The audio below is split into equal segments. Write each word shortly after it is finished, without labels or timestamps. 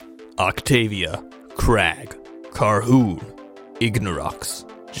Octavia, Crag, Carhoon, Ignorox,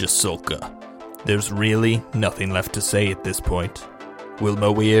 Jasulka. There's really nothing left to say at this point. Will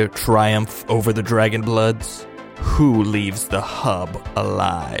Moir triumph over the Dragonbloods? Who leaves the hub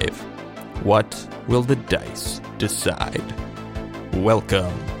alive? What will the dice decide?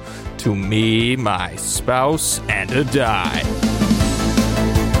 Welcome to Me, My Spouse, and a Die.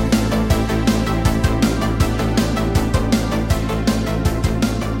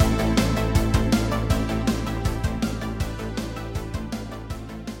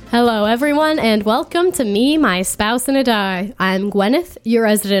 Hello, everyone, and welcome to Me, My Spouse, and a Die. I'm Gwyneth, your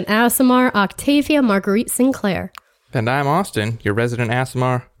resident Aasimar, Octavia Marguerite Sinclair. And I'm Austin, your resident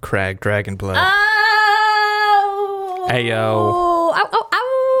Aasimar, Crag Dragonblood. Oh! Ayo. Ow, ow,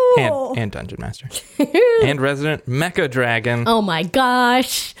 ow! And Dungeon Master. And resident Mecha Dragon. Oh my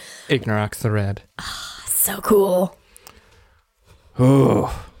gosh. Ignorox the Red. So cool.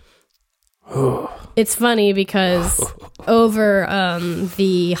 Oh. It's funny because over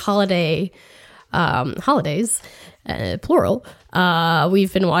the holidays, plural,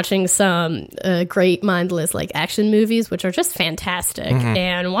 we've been watching some great mindless action movies, which are just fantastic. Mm-hmm.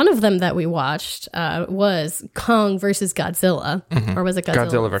 And one of them that we watched was Kong versus Godzilla, or was it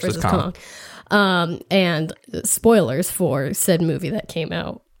Godzilla versus Kong? And spoilers for said movie that came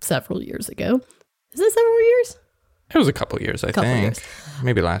out several years ago. Is it several years? It was a couple years, I think.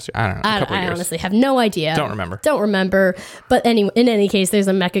 Maybe last year. I don't know. A couple years. I honestly have no idea. Don't remember. But in any case, there's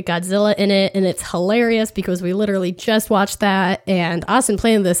a Mecha Godzilla in it, and it's hilarious because we literally just watched that, and Austin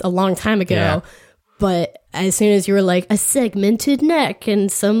played this a long time ago. Yeah. But as soon as you were like, a segmented neck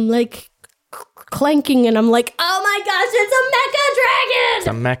and some clanking, and I'm like, oh my gosh, it's a Mecha Dragon! It's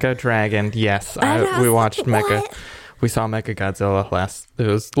a Mecha Dragon, yes. We watched Mecha. We saw Mecha Godzilla it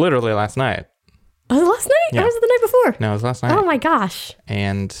was literally last night. Was it last night? Yeah. Or was it the night before? No, it was last night. Oh my gosh.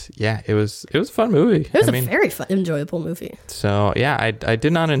 And yeah, it was a fun movie. It was a very fun, enjoyable movie. So yeah, I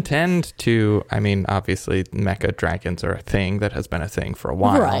did not intend to, obviously Mecha Dragons are a thing that has been a thing for a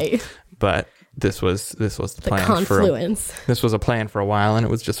while. Right. But this was the plan. Confluence. This was a plan for a while, and it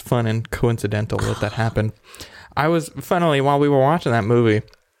was just fun and coincidental that happened. While we were watching that movie,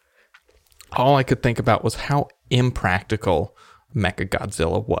 all I could think about was how impractical Mecha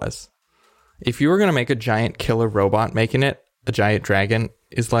Godzilla was. If you were going to make a giant killer robot, making it a giant dragon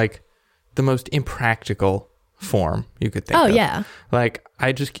is the most impractical form you could think of. Oh, yeah. I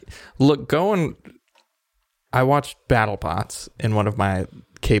watched BattleBots in one of my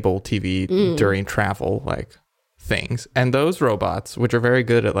cable TV during travel, things. And those robots, which are very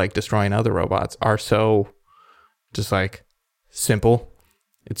good at destroying other robots, are so just simple.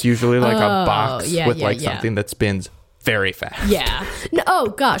 It's usually a box with something that spins very fast. Yeah. No, oh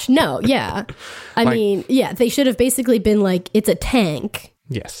gosh, no. Yeah. They should have basically been it's a tank.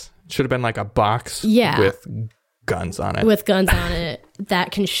 Yes. It should have been a box with guns on it.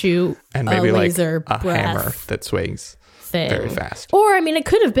 That can shoot and maybe a laser a hammer that swings very fast. Or it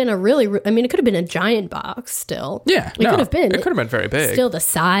could have been it could have been a giant box still. Yeah. It could have been very big. Still the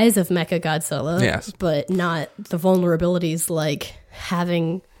size of Mecha Godzilla. Yes. But not the vulnerabilities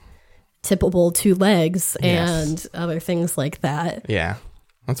having tippable 2 legs and other things like that. Yeah.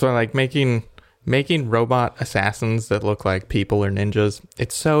 That's why making robot assassins that look like people or ninjas,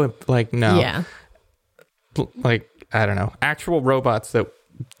 it's so no. Yeah. I don't know. Actual robots that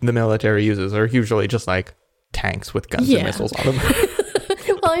the military uses are usually just tanks with guns and missiles on them.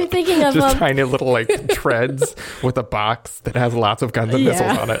 Well, I'm thinking of just tiny little treads with a box that has lots of guns and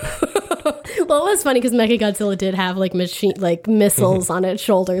missiles on it. Well, it was funny because Mecha Godzilla did have missiles on its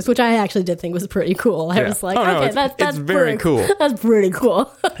shoulders, which I actually did think was pretty cool. I was that's very cool. That's pretty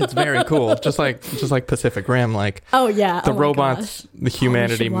cool. It's very cool. Just like Pacific Rim, the robots the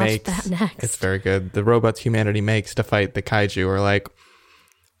humanity makes. It's very good. The robots humanity makes to fight the kaiju are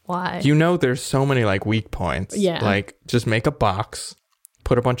why? There's so many weak points. Yeah. Just make a box,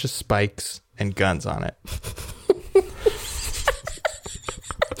 put a bunch of spikes and guns on it.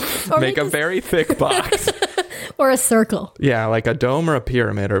 Make a very thick box. Or a circle. Yeah, a dome or a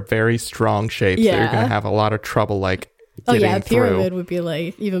pyramid are very strong shapes that you're going to have a lot of trouble getting a pyramid through. Would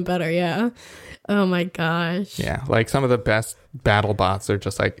be even better, yeah. Oh my gosh. Yeah, some of the best battle bots are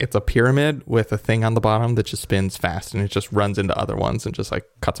just it's a pyramid with a thing on the bottom that just spins fast and it just runs into other ones and just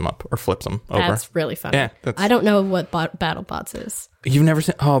cuts them up or flips them over. That's really fun. Yeah, I don't know what BattleBots is. You've never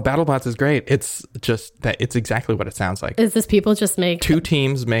seen? Oh, BattleBots is great. It's just that it's exactly what it sounds like. Is this people just make 2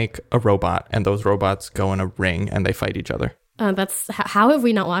 teams make a robot and those robots go in a ring and they fight each other. That's how have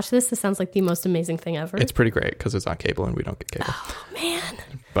we not watched this? This sounds like the most amazing thing ever. It's pretty great because it's on cable and we don't get cable. Oh man!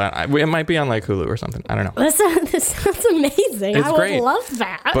 But it might be on like Hulu or something. I don't know. This sounds amazing. It's I would great. love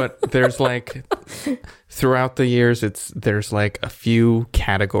that. But there's like throughout the years, there's like a few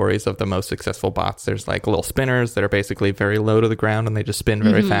categories of the most successful bots. There's like little spinners that are basically very low to the ground and they just spin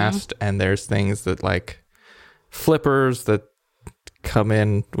very fast. And there's things that like flippers that come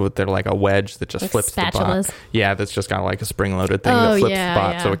in with they're like a wedge that just like flips spatulas. the bot. Yeah, that's just got like a spring loaded thing that flips the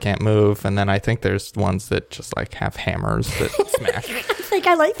bot so it can't move. And then I think there's ones that just like have hammers that smash. I think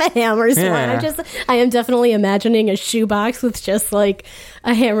I like the hammers one. I am definitely imagining a shoebox with just like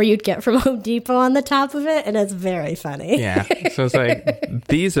a hammer you'd get from Home Depot on the top of it, and it's very funny. Yeah. So it's like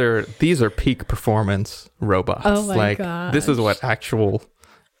these are peak performance robots. Oh my like gosh. this is what actual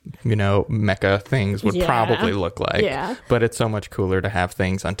mecha things would probably look like. Yeah. But it's so much cooler to have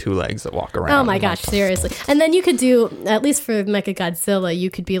things on two legs that walk around. Oh my gosh, seriously. And then you could do, at least for Mechagodzilla, you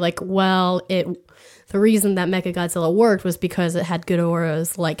could be like, well, the reason that Mechagodzilla worked was because it had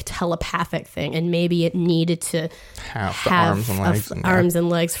Ghidorah's like telepathic thing, and maybe it needed to have the arms and legs arms and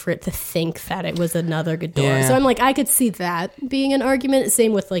legs for it to think that it was another Ghidorah. Yeah. So I'm like, I could see that being an argument.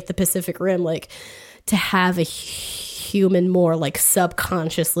 Same with like the Pacific Rim, like to have a human more like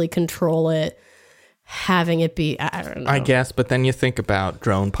subconsciously control it, having it be, I don't know. I guess, but then you think about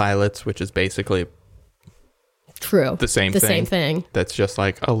drone pilots, which is basically true the same thing. That's just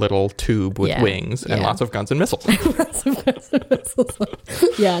like a little tube with wings and lots of guns and missiles.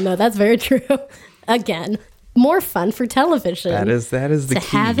 Yeah, no, that's very true. Again, more fun for television. That is the to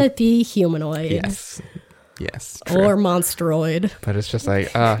key. have it be humanoid. Yes. True. Or monstroid. But it's just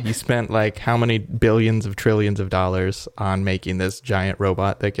like, you spent like how many billions of trillions of dollars on making this giant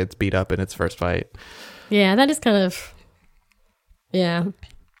robot that gets beat up in its first fight. Yeah, that is kind of, yeah.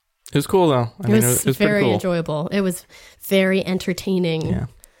 It was cool though. I mean, it was very cool. enjoyable. It was very entertaining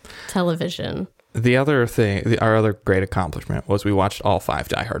television. The other thing, our other great accomplishment was we watched all 5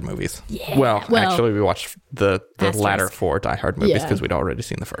 Die Hard movies. Yeah. Well, actually, we watched the latter 4 Die Hard movies because we'd already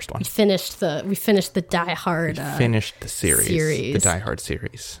seen the first one. We finished the Die Hard. Finished the series, the Die Hard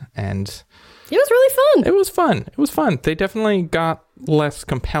series, and it was really fun. It was fun. They definitely got less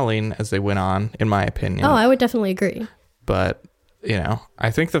compelling as they went on, in my opinion. Oh, I would definitely agree. But I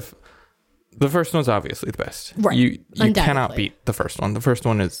think the first one's obviously the best. Right. You cannot beat the first one. The first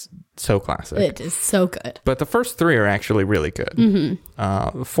one is so classic. It is so good. But the first 3 are actually really good.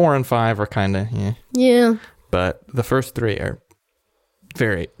 Mm-hmm. 4 and 5 are kind of, yeah. But the first 3 are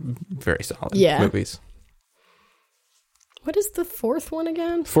very, very solid movies. What is the 4th one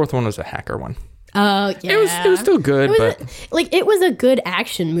again? 4th one was a hacker one. Oh, yeah. It was still good, but it was a good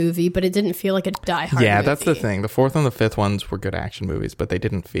action movie, but it didn't feel like a Die Hard movie. That's the thing. The 4th and the 5th ones were good action movies, but they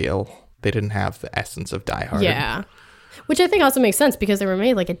didn't have the essence of Die Hard. Yeah. Which I think also makes sense because they were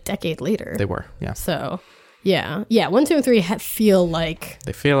made like a decade later. They were, yeah. So, yeah. 1, 2, and 3 feel like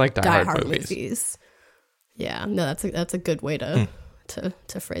Die Hard movies. Yeah. No, that's a good way to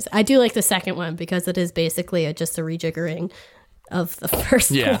phrase it. I do like the second one because it is basically just a rejiggering of the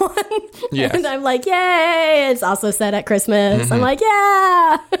first one. Yes. And I'm like, yay! It's also set at Christmas. Mm-hmm. I'm like,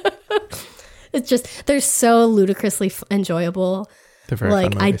 yeah! It's just, they're so ludicrously enjoyable. They're very fun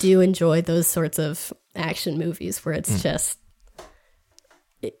movies. I do enjoy those sorts of action movies where it's just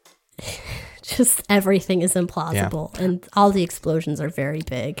everything is implausible and all the explosions are very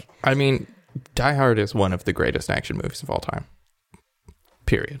big. I mean, Die Hard is one of the greatest action movies of all time.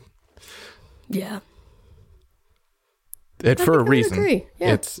 Period. Yeah. For a reason. Agree.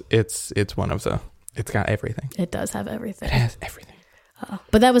 Yeah. It's one of the. It's got everything. It does have everything. It has everything.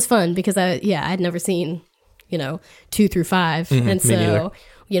 But that was fun because I'd never seen 2 through 5, and so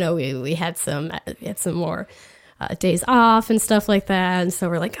we had some more days off and stuff like that, and so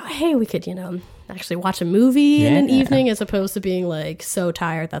we're like, oh hey, we could actually watch a movie in an evening as opposed to being like so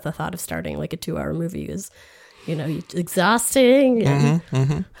tired that the thought of starting like a 2-hour movie is exhausting. And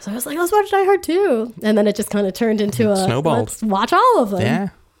so I was like, let's watch Die Hard 2. And then it just kind of turned into snowballed. Let's watch all of them. Yeah.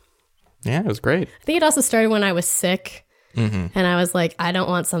 Yeah, it was great. I think it also started when I was sick. And I was like, I don't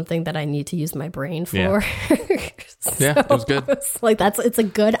want something that I need to use my brain for. Yeah, it was good. I was like, it's a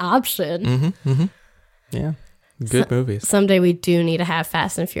good option. Yeah, good movies. Someday we do need to have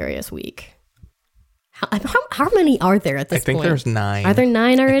Fast and Furious week. How many are there at this point? I think there's 9. Are there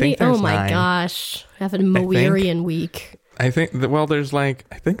 9 already? Oh my gosh. I have a Moerian week. I think, there's I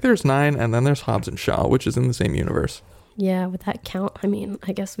think there's 9, and then there's Hobbs and Shaw, which is in the same universe. Yeah, would that count? I mean,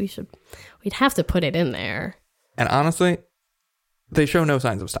 I guess we'd have to put it in there. And honestly, they show no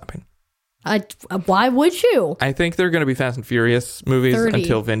signs of stopping. Why would you? I think they're going to be Fast and Furious movies 30.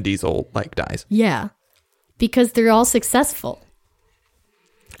 until Vin Diesel dies. Yeah. because they're all successful.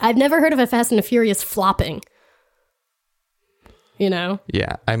 I've never heard of a Fast and the Furious flopping. You know?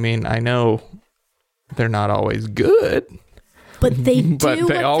 Yeah, I mean, I know they're not always good. But they do. But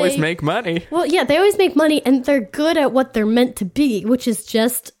they always make money. Well, yeah, they always make money, and they're good at what they're meant to be, which is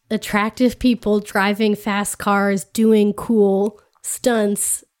just attractive people driving fast cars, doing cool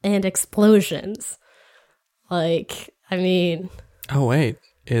stunts and explosions. Like, I mean... Oh, wait,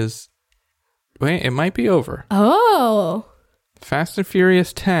 it might be over. Oh. Fast and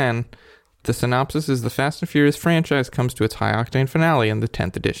Furious 10, the synopsis is the Fast and Furious franchise comes to its high-octane finale in the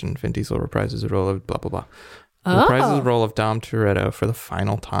 10th edition. Vin Diesel reprises the role of blah, blah, blah. Reprises the role of Dom Toretto for the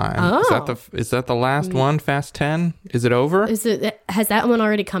final time. Oh. Is that the last one, Fast 10? Is it over? Has that one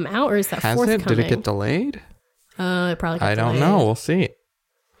already come out, or is that forthcoming? Did it get delayed? It probably got I don't delayed. know. We'll see.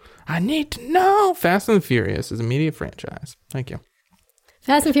 I need to know. Fast and Furious is a media franchise. Thank you.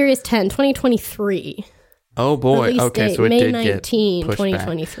 Fast and Furious 10, 2023. Oh boy. Release Okay, date, so it May did 19, get pushed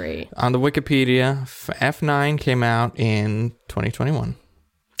 2023. back. On the Wikipedia, F9 came out in 2021.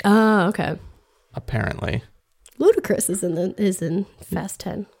 Oh, okay. Apparently. Ludacris is in Fast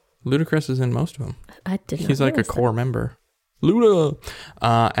 10. Ludacris is in most of them. I did not. He's like a core member. Luda.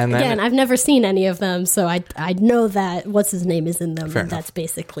 And then again, I've never seen any of them, so I know that what's his name is in them. Fair and enough. That's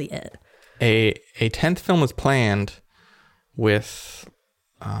basically it. a 10th film is planned with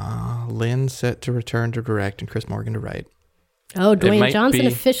Lynn set to return to direct and Chris Morgan to write. Oh, It Dwayne might Johnson be-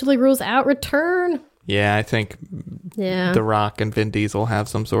 officially rules out return. Yeah, I think Yeah. The Rock and Vin Diesel have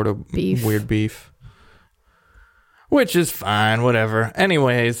some sort of Beef. weird beef. Which is fine, whatever.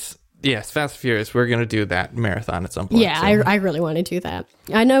 Anyways, yes, Fast and Furious, we're going to do that marathon at some point. Yeah, so. I really want to do that.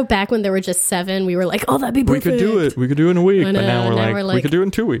 I know back when there were just 7, we were like, oh, that'd be perfect. We could do it. We could do it in a week. I But know, now we're like, we could do it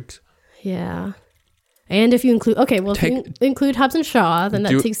in 2 weeks. Yeah. And if you include, if you include Hobbs and Shaw, then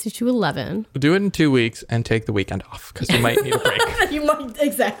that takes you to 11. Do it in 2 weeks and take the weekend off because you might need a break. You might,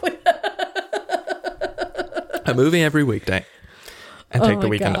 exactly. A movie every weekday and take the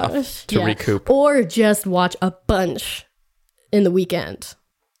weekend off to recoup. Or just watch a bunch in the weekend.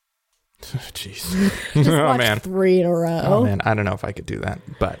 Jeez. Just Oh, watch man. 3 in a row. Oh, man. I don't know if I could do that,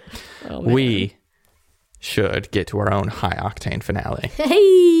 but we should get to our own high octane finale.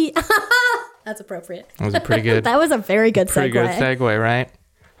 Hey! That's appropriate. That was a pretty good, That was a very good segue. pretty good segue, right?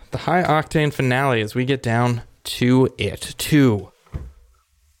 The high octane finale as we get down to it, to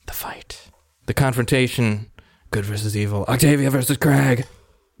the fight, the confrontation, good versus evil, Octavia versus Crag,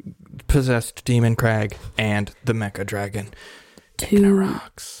 possessed demon Crag, and the mecha dragon.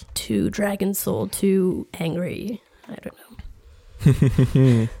 Ignorance. Too dragon soul, too angry. I don't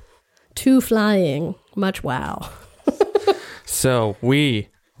know. Too flying. Much wow. So we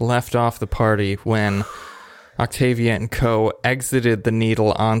left off the party when Octavia and co. exited the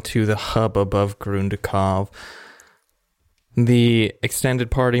needle onto the hub above Grundakov. The extended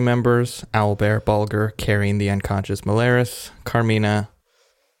party members, Owlbear, Bulger, carrying the unconscious Malaris, Carmina,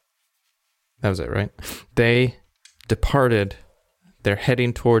 that was it, right? They departed. They're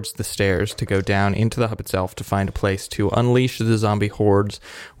heading towards the stairs to go down into the hub itself to find a place to unleash the zombie hordes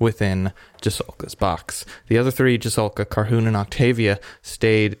within Jasulka's box. The other three, Jasulka, Carhoon, and Octavia,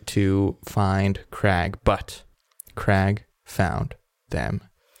 stayed to find Crag, but Crag found them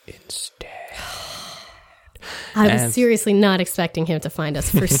instead. I was seriously not expecting him to find us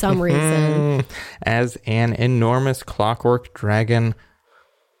for some reason. As an enormous clockwork dragon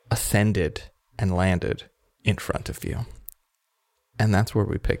ascended and landed in front of you. And that's where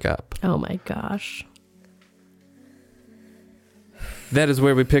we pick up. Oh my gosh. That is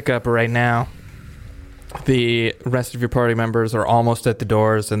where we pick up right now. The rest of your party members are almost at the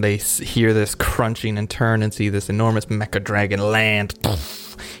doors and they hear this crunching and turn and see this enormous mecha dragon land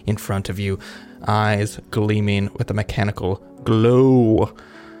in front of you. Eyes gleaming with a mechanical glow.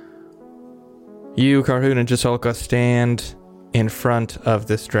 You, Carhoon, and Jasulka stand in front of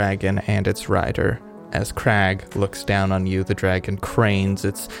this dragon and its rider. As Crag looks down on you, the dragon cranes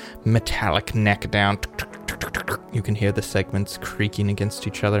its metallic neck down. You can hear the segments creaking against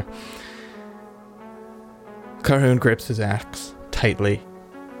each other. Carhoon grips his axe tightly,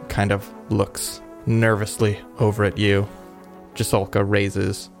 kind of looks nervously over at you. Jasulka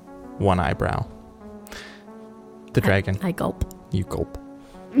raises one eyebrow. The dragon... I gulp. You gulp.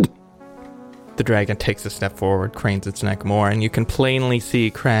 The dragon takes a step forward, cranes its neck more, and you can plainly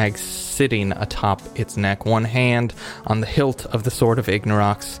see Crag sitting atop its neck, one hand on the hilt of the Sword of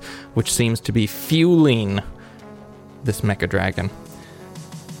Ignorox, which seems to be fueling this mecha dragon.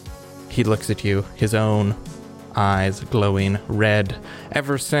 He looks at you, his own eyes glowing red.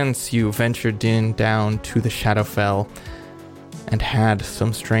 Ever since you ventured down to the Shadowfell and had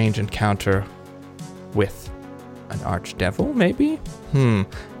some strange encounter with an archdevil, maybe?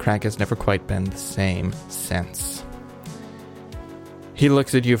 Crag has never quite been the same since. He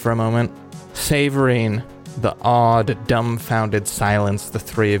looks at you for a moment, savoring the odd, dumbfounded silence the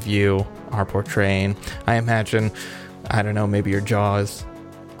three of you are portraying. I imagine, I don't know, maybe your jaw is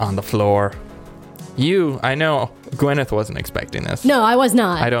on the floor. I know, Gwyneth wasn't expecting this. No, I was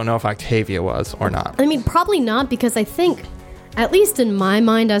not. I don't know if Octavia was or not. I mean, probably not, because I think, at least in my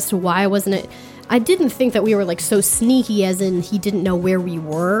mind as to why I didn't think that we were like so sneaky as in he didn't know where we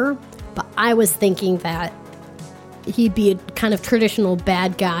were, but I was thinking that he'd be a kind of traditional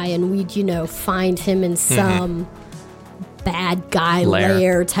bad guy and we'd, find him in some bad guy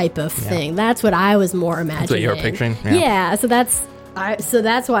lair type of thing. That's what I was more imagining. That's what you were picturing? Yeah, so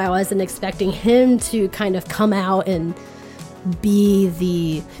that's why I wasn't expecting him to kind of come out and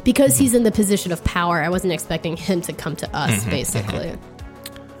be because he's in the position of power, I wasn't expecting him to come to us, basically.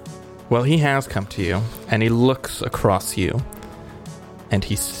 Well, he has come to you, and he looks across you, and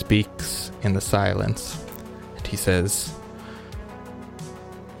he speaks in the silence, and he says,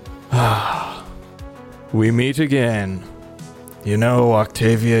 we meet again. You know,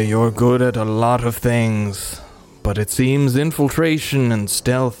 Octavia, you're good at a lot of things, but it seems infiltration and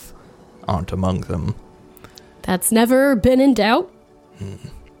stealth aren't among them. That's never been in doubt.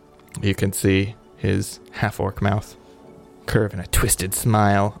 You can see his half-orc mouth curve in a twisted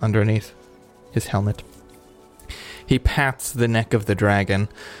smile underneath his helmet. He pats the neck of the dragon.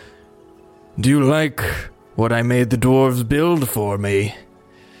 Do you like what I made the dwarves build for me?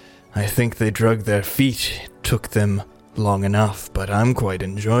 I think they drug their feet. It took them long enough, but I'm quite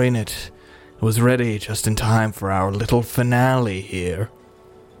enjoying it. It was ready just in time for our little finale here.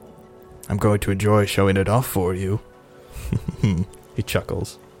 I'm going to enjoy showing it off for you. He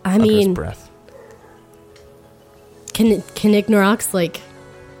chuckles. Under his breath. Can Ignorox,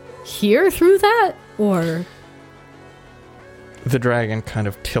 hear through that? Or... The dragon kind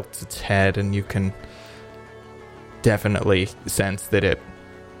of tilts its head, and you can definitely sense that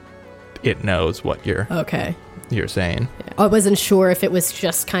it knows what you're saying. Yeah. I wasn't sure if it was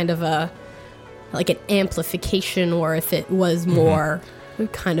just kind of an amplification, or if it was more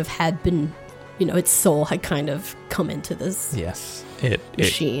kind of had been, its soul had kind of come into this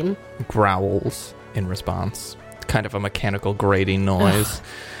machine. It growls in response. Kind of a mechanical grating noise.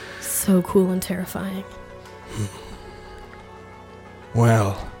 So cool and terrifying.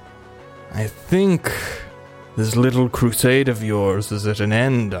 Well, I think this little crusade of yours is at an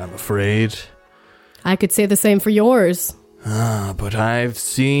end, I'm afraid. I could say the same for yours. But I've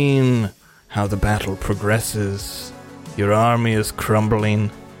seen how the battle progresses. Your army is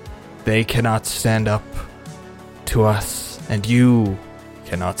crumbling. They cannot stand up to us, and you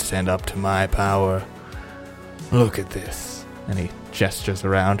cannot stand up to my power. Look at this. And he gestures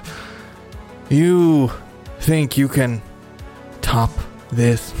around. You think you can top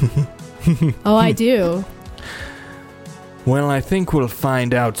this? Oh, I do. Well, I think we'll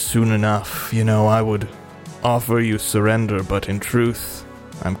find out soon enough. I would offer you surrender, but in truth,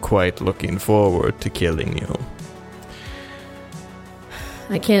 I'm quite looking forward to killing you.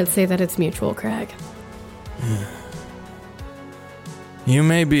 I can't say that it's mutual, Crag. You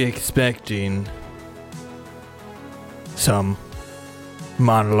may be expecting some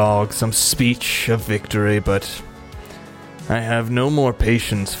monologue, some speech of victory, but I have no more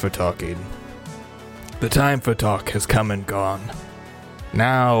patience for talking. The time for talk has come and gone.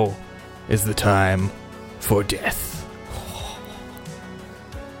 Now is the time for death.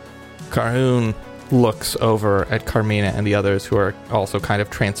 Carhoon looks over at Carmina and the others, who are also kind of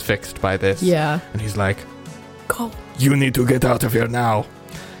transfixed by this. Yeah. And he's like, go. You need to get out of here now.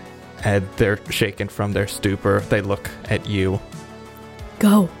 And they're shaken from their stupor. They look at you.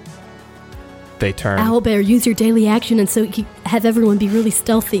 Go. They turn. Owlbear, use your daily action and so you have everyone be really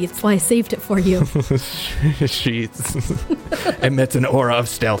stealthy. That's why I saved it for you. She emits an aura of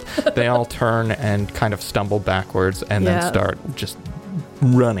stealth. They all turn and kind of stumble backwards and then start just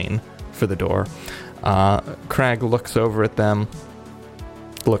running for the door. Crag looks over at them,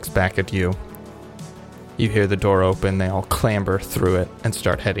 looks back at you. You hear the door open. They all clamber through it and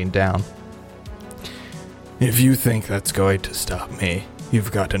start heading down. If you think that's going to stop me,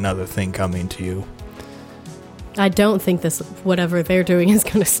 you've got another thing coming to you. I don't think whatever they're doing is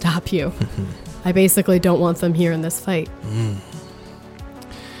going to stop you. I basically don't want them here in this fight.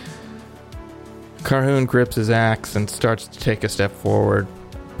 Carhoon grips his axe and starts to take a step forward,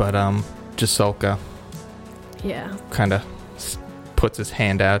 but Jasulka kind of puts his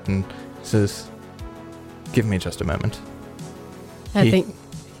hand out and says, give me just a moment. I think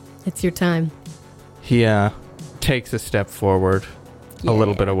it's your time. He takes a step forward, a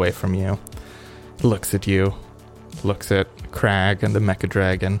little bit away from you, looks at you, looks at Crag and the Mecha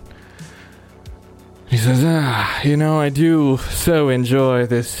Dragon. He says, I do so enjoy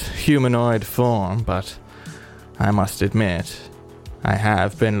this humanoid form, but I must admit, I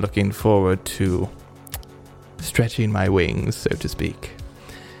have been looking forward to stretching my wings, so to speak.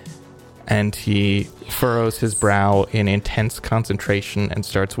 And he furrows his brow in intense concentration and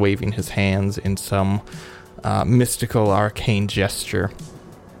starts waving his hands in some mystical, arcane gesture.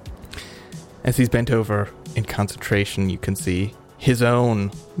 As he's bent over in concentration, you can see his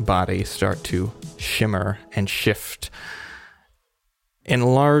own body start to shimmer and shift,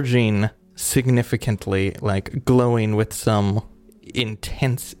 enlarging significantly, like glowing with some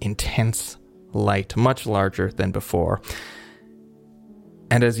intense light, much larger than before.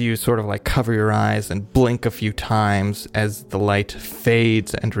 And as you sort of like cover your eyes and blink a few times as the light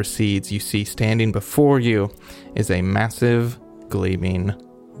fades and recedes, you see standing before you is a massive, gleaming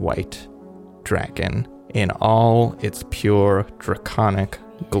white dragon in all its pure draconic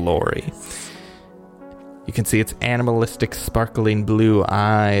glory. You can see its animalistic, sparkling blue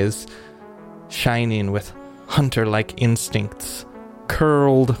eyes shining with hunter-like instincts,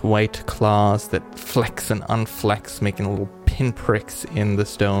 curled white claws that flex and unflex, making little pinpricks in the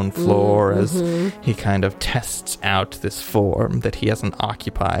stone floor as he kind of tests out this form that he hasn't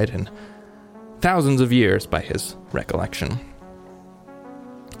occupied in thousands of years by his recollection.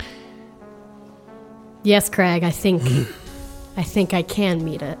 Yes, Crag, I think I can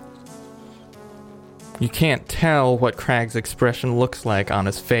meet it. You can't tell what Crag's expression looks like on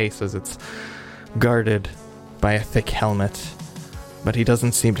his face as it's guarded by a thick helmet, but he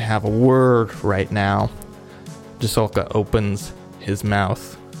doesn't seem to have a word right now. Jasolka opens his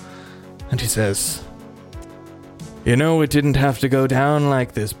mouth, and he says, it didn't have to go down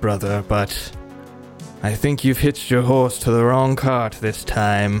like this, brother, but I think you've hitched your horse to the wrong cart this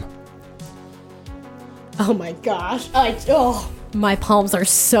time. Oh my gosh. My palms are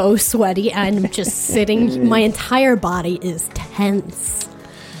so sweaty. I'm just sitting. My entire body is tense.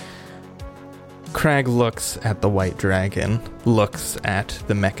 Crag looks at the white dragon, looks at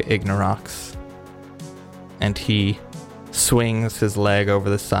the Mecha Ignorox, and he swings his leg over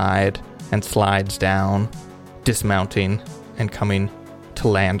the side and slides down, dismounting and coming to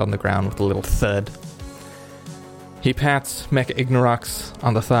land on the ground with a little thud. He pats Mecha Ignorox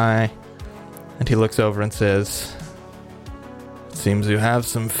on the thigh, and he looks over and says, "Seems you have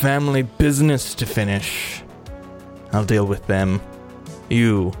some family business to finish. I'll deal with them.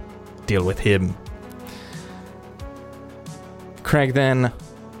 You deal with him." Crag then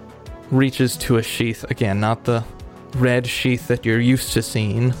reaches to a sheath, again, not the red sheath that you're used to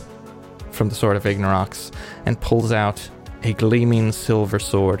seeing from the Sword of Ignorox, and pulls out a gleaming silver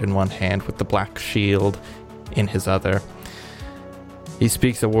sword in one hand with the black shield in his other. He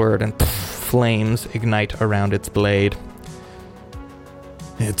speaks a word and flames ignite around its blade.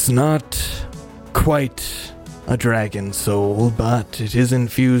 "It's not quite a dragon soul, but it is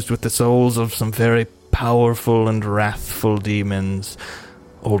infused with the souls of some very powerful and wrathful demons,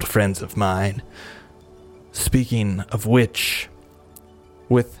 old friends of mine. Speaking of which,"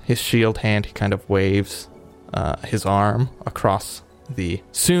 with his shield hand, he kind of waves his arm across the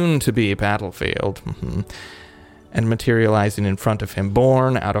soon-to-be battlefield, and materializing in front of him,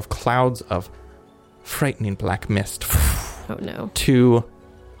 born out of clouds of frightening black mist. Oh no. 2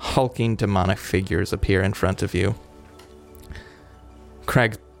 hulking demonic figures appear in front of you.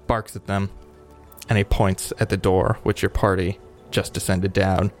 Crag barks at them, and he points at the door, which your party just descended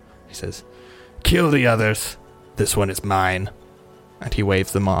down. He says, "Kill the others. This one is mine." And he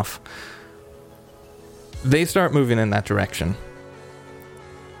waves them off. They start moving in that direction.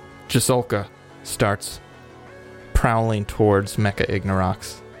 Jasolka starts prowling towards Mecha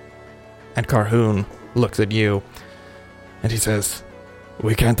Ignorox. And Carhoon looks at you, and he says,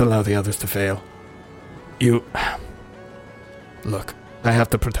 "We can't allow the others to fail. Look, I have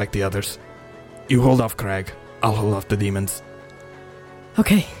to protect the others. You hold off Crag, I'll hold off the demons.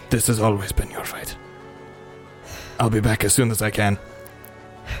 Okay. This has always been your fight. I'll be back as soon as I can."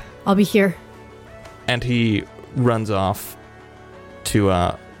 I'll be here. And he runs off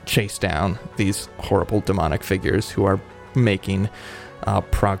to chase down these horrible demonic figures who are making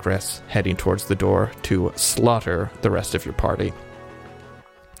progress heading towards the door to slaughter the rest of your party.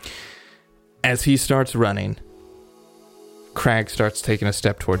 As he starts running, Crag starts taking a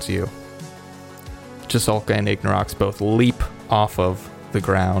step towards you. Jasolka and Ignorox both leap off of the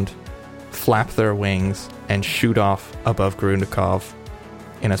ground, flap their wings, and shoot off above Grundakov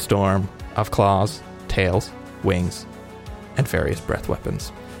in a storm of claws, tails, wings, and various breath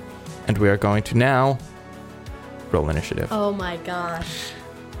weapons. And we are going to now roll initiative. Oh my gosh.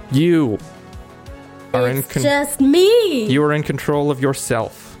 You are It's just me. You are in control of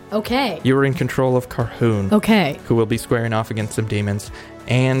yourself. Okay. You are in control of Carhoon. Okay. Who will be squaring off against some demons.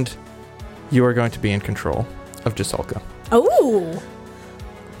 And you are going to be in control of Jasulka. Oh.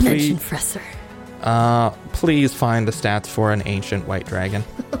 Mention Fresser. Please find the stats for an ancient white dragon.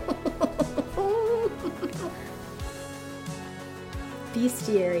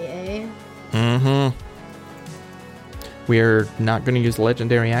 Bestiary, eh? Mm-hmm. We're not going to use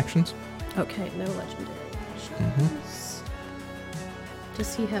legendary actions. Okay, no legendary actions. Mm-hmm.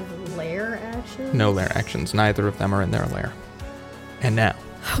 Does he have lair actions? No lair actions. Neither of them are in their lair. And now,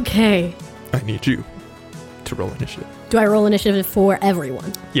 Okay. I need you to roll initiative. Do I roll initiative for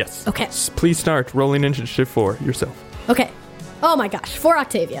everyone? Yes. Okay. Please start rolling initiative for yourself. Okay. Oh my gosh, for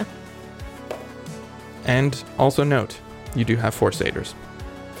Octavia. And also note, you do have 4 satyrs.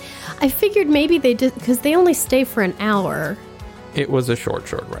 I figured maybe they did, because they only stay for an hour. It was a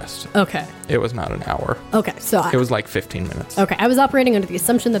short rest. Okay. It was not an hour. Okay, so It was like 15 minutes. okay, I was operating under the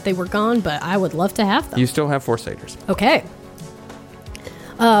assumption that they were gone, but I would love to have them. You still have 4 satyrs. Okay.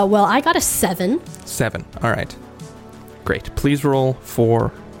 Well, I got a 7. 7. All right. Great. Please roll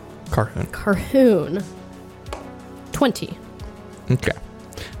for Carhoon. Carhoon. 20. Okay.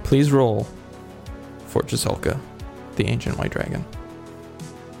 Please roll for Jasulka, the ancient white dragon.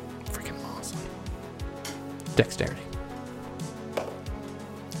 Freaking awesome. Dexterity.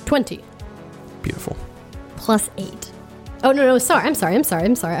 20. Beautiful. Plus 8. Oh, no, sorry. I'm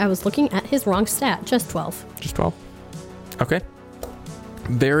sorry. I was looking at his wrong stat. Just 12. Just 12. Okay.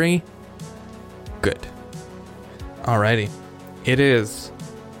 Very good. Alrighty. It is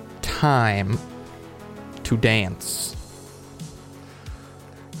time to dance.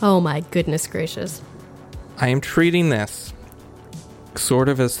 Oh, my goodness gracious. I am treating this sort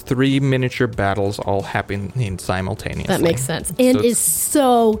of as 3 miniature battles all happening simultaneously. That makes sense. And is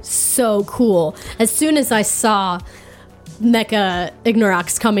so cool. As soon as I saw Mecha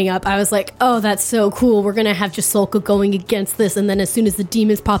Ignorox coming up, I was like, oh, that's so cool. We're going to have Jasulka going against this. And then as soon as the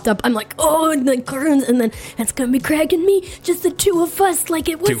demons popped up, I'm like, oh, and then Curns. And then it's going to be Craig and me, just the 2 of us, like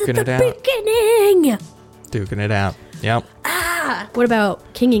it was at the beginning. Duking it out. Yep. What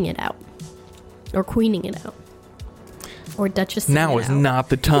about kinging it out? Or queening it out? Or Duchess. Now is not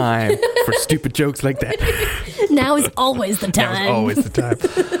the time for stupid jokes like that. Now is always the time. Now is always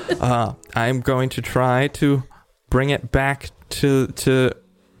the time. I'm going to try to bring it back to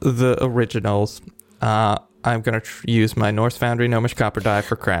the originals. I'm going to use my Norse Foundry Gnomish Copper die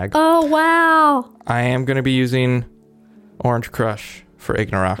for Crag. Oh, wow. I am going to be using Orange Crush for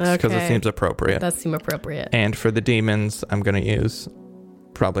Ignorox because it seems appropriate. That seems appropriate. And for the demons, I'm going to use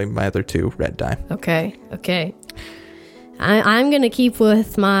probably my other 2 red die. Okay. I'm going to keep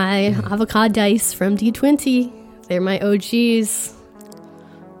with my avocado dice from D20. They're my OGs.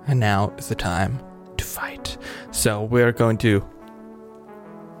 And now is the time to fight. So we're going to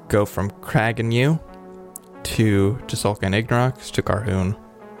go from Crag and you to Jasulka and Ignorox to Carhoon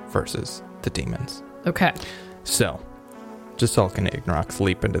versus the demons. Okay. So Jasulka and Ignorox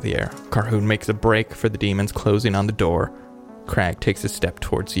leap into the air. Carhoon makes a break for the demons, closing on the door. Crag takes a step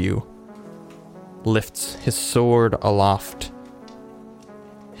towards you, lifts his sword aloft,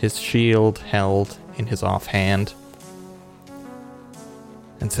 his shield held in his offhand,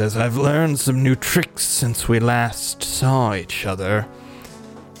 and says, I've learned some new tricks since we last saw each other.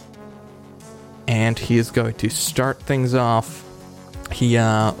 And he is going to start things off. He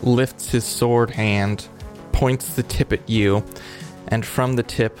lifts his sword hand, points the tip at you, and from the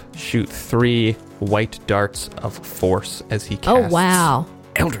tip shoot 3 white darts of force as he casts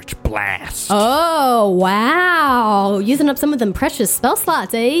Eldritch Blast. Oh, wow. Using up some of them precious spell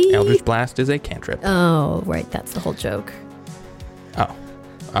slots, eh? Eldritch Blast is a cantrip. Oh, right. That's the whole joke. Oh,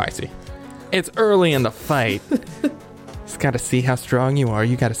 I see. It's early in the fight. He's got to see how strong you are.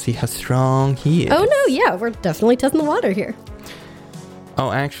 You got to see how strong he is. Oh, no. Yeah, we're definitely testing the water here.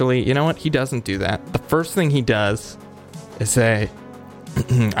 Oh, actually, you know what? He doesn't do that. The first thing he does is say,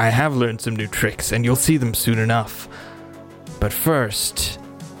 I have learned some new tricks, and you'll see them soon enough. But first,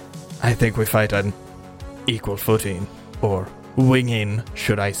 I think we fight on equal footing, or winging,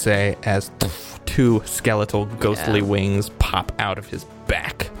 should I say, as 2 skeletal ghostly wings pop out of his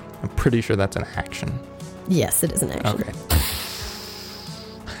back. I'm pretty sure that's an action. Yes, it is an action. Okay.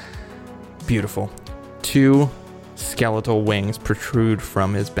 Beautiful. 2 skeletal wings protrude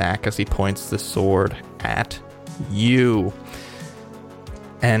from his back as he points the sword at you.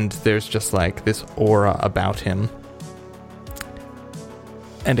 And there's just like this aura about him.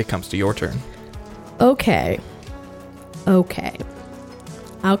 And it comes to your turn. Okay.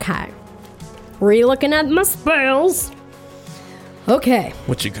 Re-looking at my spells. Okay.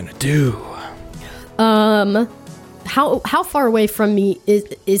 What you gonna do? How far away from me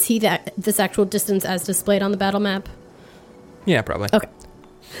is he this actual distance as displayed on the battle map? Yeah, probably. Okay.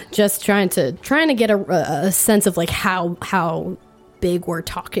 Just trying to get a sense of like how big we're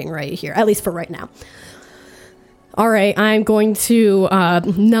talking right here, at least for right now. All right, I'm going to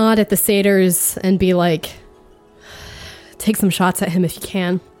nod at the satyrs and be like, take some shots at him if you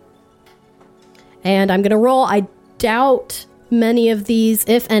can. And I'm going to roll. I doubt many of these,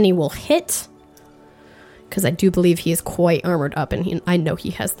 if any, will hit, because I do believe he is quite armored up, and I know he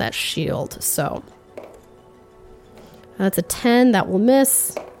has that shield, so... That's a 10. That will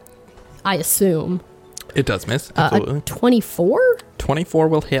miss. I assume. It does miss. Absolutely. 24? 24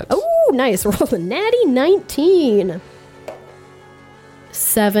 will hit. Oh, nice. Roll a natty 19.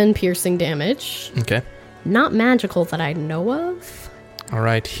 7 piercing damage. Okay. Not magical that I know of. All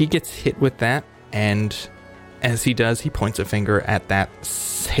right. He gets hit with that, and as he does, he points a finger at that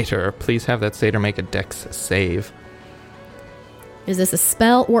satyr. Please have that satyr make a dex save. Is this a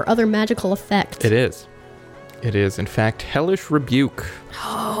spell or other magical effect? It is. It is, in fact, Hellish Rebuke.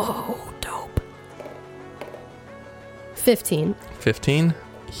 Oh, dope. 15. 15.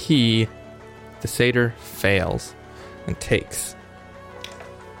 The satyr fails and takes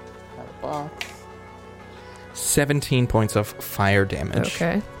 17 points of fire damage.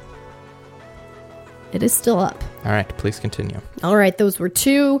 Okay. It is still up. All right, please continue. All right, those were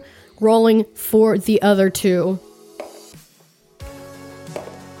 2. Rolling for the other 2.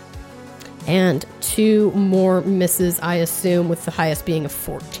 And 2 more misses, I assume, with the highest being a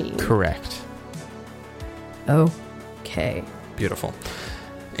 14. Correct. Okay. Beautiful.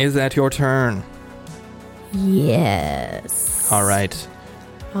 Is that your turn? Yes. All right.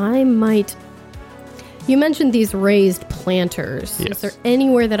 I might... You mentioned these raised planters. Yes. Is there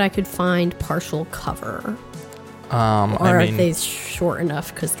anywhere that I could find partial cover? Or are they short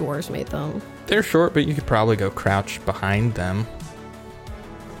enough because dwarves made them? They're short, but you could probably go crouch behind them.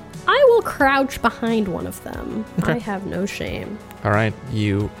 I will crouch behind one of them. Okay. I have no shame. All right,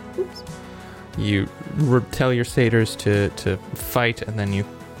 you tell your satyrs to fight, and then you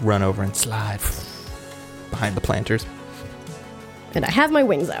run over and slide behind the planters. And I have my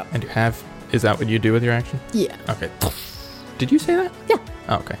wings out. And you have... Is that what you do with your action? Yeah. Okay. Did you say that? Yeah.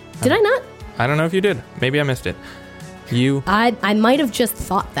 Oh, okay. Did I not? I don't know if you did. Maybe I missed it. I might have just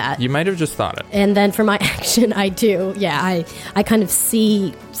thought that. You might have just thought it. And then for my action, I do. Yeah, I kind of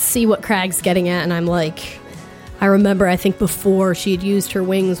see what Crag's getting at, and I'm like, I remember, I think before she had used her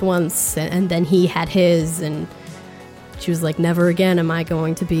wings once, and then he had his, and she was like, never again am I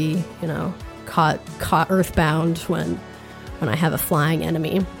going to be, caught earthbound when I have a flying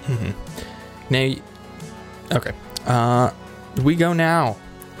enemy. Mm-hmm. Now, okay. We go now.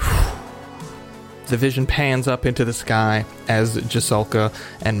 The vision pans up into the sky as Jasulka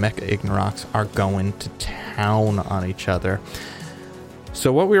and Mecha Ignorox are going to town on each other.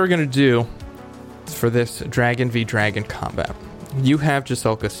 So what we were going to do for this Dragon v Dragon combat, you have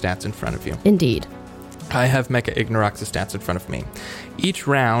Jasulka's stats in front of you. Indeed. I have Mecha Ignorox's stats in front of me. Each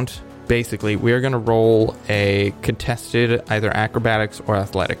round, basically, we are going to roll a contested either acrobatics or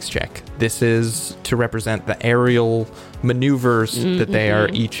athletics check. This is to represent the aerial maneuvers that they are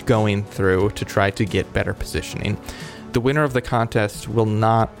each going through to try to get better positioning. The winner of the contest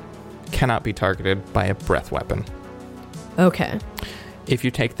cannot be targeted by a breath weapon. Okay. If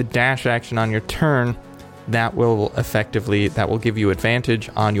you take the dash action on your turn, that will give you advantage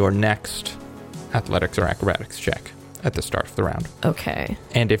on your next athletics or acrobatics check at the start of the round. Okay.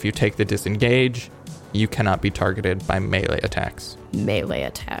 And if you take the disengage, you cannot be targeted by melee attacks. Melee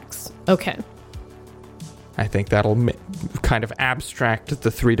attacks. Okay. I think that'll kind of abstract the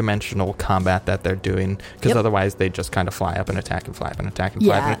three-dimensional combat that they're doing, because otherwise they just kind of fly up and attack and fly up and attack and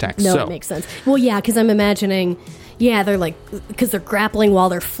fly up and attack. No, it makes sense. Well, yeah, because I'm imagining, they're like, because they're grappling while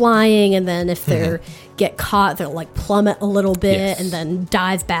they're flying, and then if they get caught, they'll like plummet a little bit and then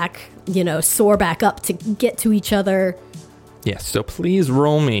dive back, soar back up to get to each other. Yes, so please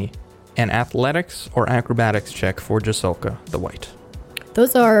roll me an athletics or acrobatics check for Jasulka the White.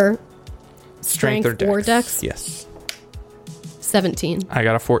 Those are... Strength or dex? Yes. 17. I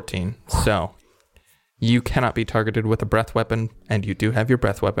got a 14. So you cannot be targeted with a breath weapon, and you do have your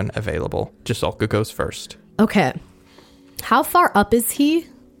breath weapon available. Jasulka goes first. Okay. How far up is he?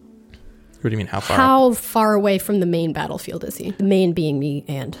 What do you mean, how far How far away from the main battlefield is he? The main being me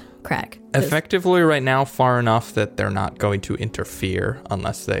and Crag. Effectively right now, far enough that they're not going to interfere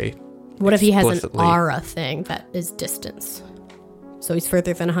unless they... What if he has an aura thing that is distance? So he's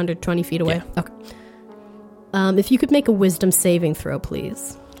further than 120 feet away? Yeah. Okay. If you could make a wisdom saving throw,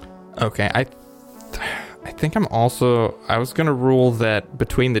 please. Okay, I I think I was going to rule that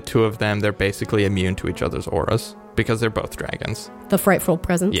between the two of them, they're basically immune to each other's auras because they're both dragons. The frightful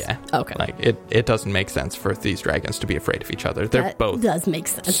presence? Yeah. Okay. Like, it doesn't make sense for these dragons to be afraid of each other. They're both does make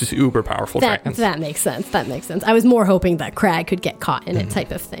sense. Super powerful dragons. That makes sense. That makes sense. I was more hoping that Crag could get caught in it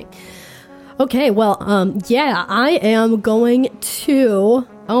type of thing. Okay, well, I am going to...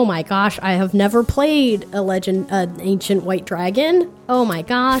 Oh my gosh, I have never played an ancient white dragon. Oh my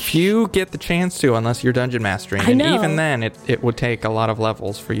gosh. You get the chance to unless you're dungeon mastering. I know. And even then, it would take a lot of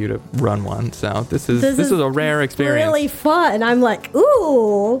levels for you to run one. So this is a rare experience. Really fun. I'm like,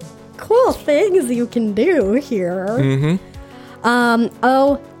 ooh, cool things you can do here. Mm-hmm.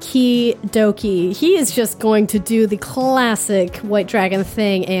 Okie dokie. He is just going to do the classic white dragon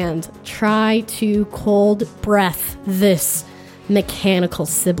thing and try to cold breath this mechanical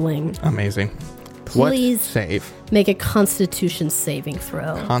sibling. Amazing. Please what save? Make a Constitution saving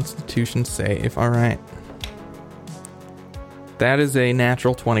throw. Constitution save. All right. That is a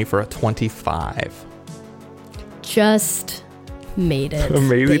natural 20 for a 25. Just made it.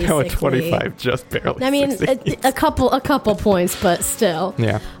 Amazing how a basically. 25 just barely. I mean, succeeds. a couple points, but still.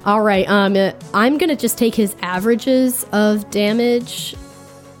 Yeah. All right. I'm gonna just take his averages of damage.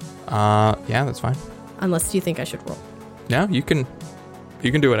 Yeah, that's fine. Unless you think I should roll. No, you can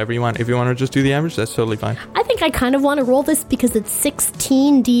do whatever you want. If you want to just do the average, that's totally fine. I think I kind of want to roll this because it's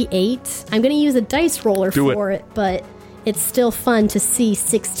 16d8. I'm going to use a dice roller for it, but it's still fun to see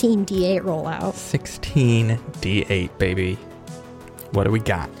 16d8 roll out. 16d8, baby. What do we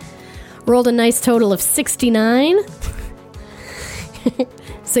got? Rolled a nice total of 69.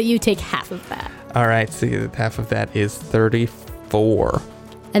 So you take half of that. All right, so half of that is 34.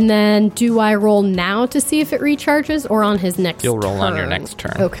 And then do I roll now to see if it recharges or on his next turn? You'll roll on your next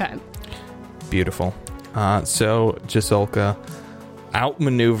turn. Okay. Beautiful. So Jasulka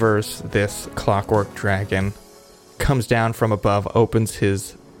outmaneuvers this clockwork dragon, comes down from above, opens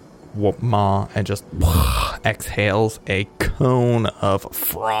his maw, and just exhales a cone of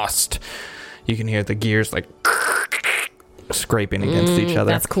frost. You can hear the gears like scraping against each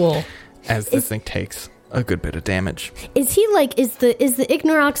other. That's cool. As this thing takes a good bit of damage. Is he like, is the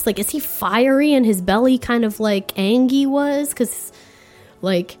Ignorox, like, is he fiery and his belly kind of like Angie was? Because,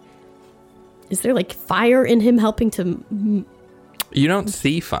 like, is there like fire in him helping to... You don't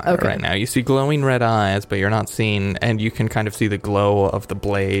see fire right now. You see glowing red eyes, but you're not seeing, and you can kind of see the glow of the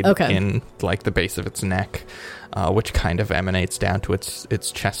blade in like the base of its neck, which kind of emanates down to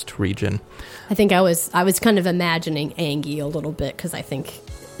its chest region. I think I was kind of imagining Angie a little bit because I think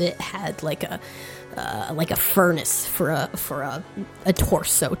it had like a furnace for a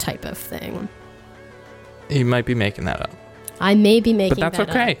torso type of thing. You might be making that up. I may be making that up. But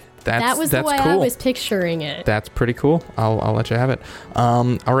that's okay. That was the way cool. I was picturing it. That's pretty cool. I'll let you have it.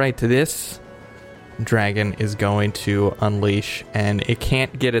 All right, this dragon is going to unleash, and it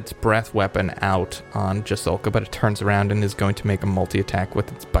can't get its breath weapon out on Jasulka, but it turns around and is going to make a multi-attack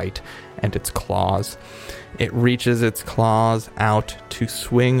with its bite and its claws. It reaches its claws out to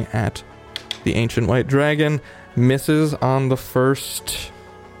swing at the ancient white dragon, misses on the first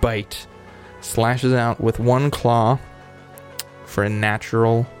bite, slashes out with one claw for a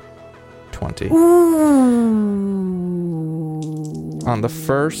natural 20. Ooh. On the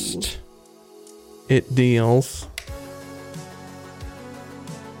first, it deals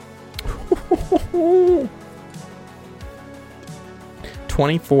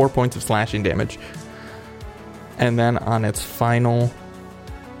 24 points of slashing damage. And then on its final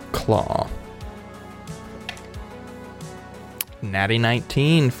claw, natty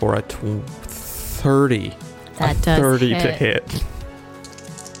 19 for a 30. That a does 30 hit. to hit.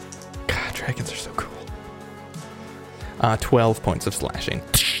 God, dragons are so cool. 12 points of slashing.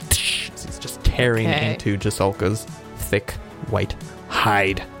 He's just tearing into Jasulka's thick white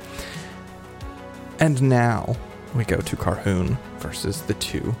hide. And now we go to Carhoon versus the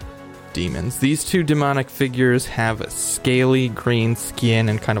two demons. These two demonic figures have scaly green skin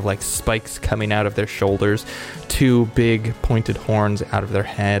and kind of like spikes coming out of their shoulders, two big pointed horns out of their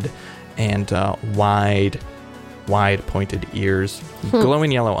head, and wide pointed ears,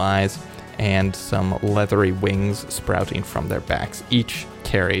 glowing yellow eyes, and some leathery wings sprouting from their backs. Each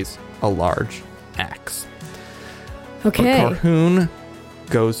carries a large axe. Okay. But Carhoon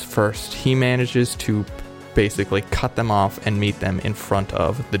goes first. He manages to basically cut them off and meet them in front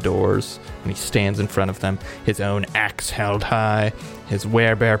of the doors. And he stands in front of them, his own axe held high, his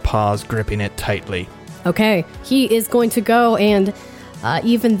werebear paws gripping it tightly. Okay. He is going to go and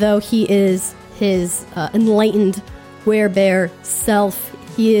even though he is his enlightened werebear self,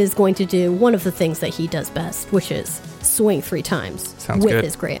 he is going to do one of the things that he does best, which is swing 3 times Sounds with good.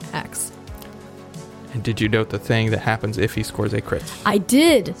 his great axe. And did you note the thing that happens if he scores a crit? I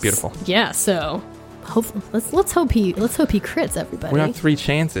did. Beautiful. Yeah, so hopefully, let's hope he crits, everybody. We have 3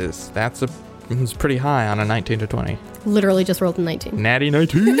 chances. It's pretty high on a 19 to 20. Literally just rolled a 19. Natty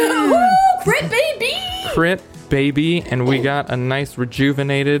 19! Crit baby! Crit baby, and we got a nice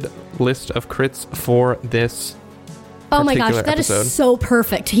rejuvenated list of crits for this Oh my gosh, that episode. Is so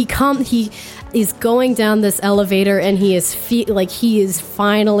perfect. He is going down this elevator, and he is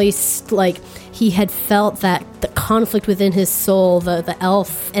finally he had felt that the conflict within his soul, the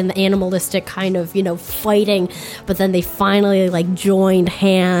elf and the animalistic kind of, fighting, but then they finally joined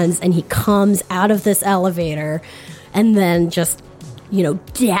hands, and he comes out of this elevator and then just,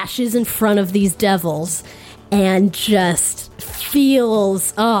 dashes in front of these devils and just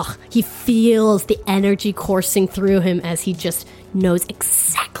feels the energy coursing through him as he just knows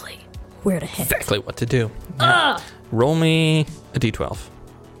exactly where to hit. Exactly what to do. Yeah. Roll me a d12.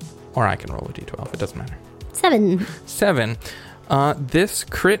 Or I can roll a d12. It doesn't matter. 7. This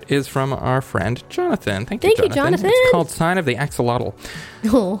crit is from our friend Jonathan. Thank you, Jonathan. It's called Sign of the Axolotl.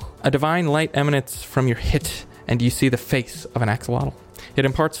 Oh. A divine light emanates from your hit, and you see the face of an axolotl. It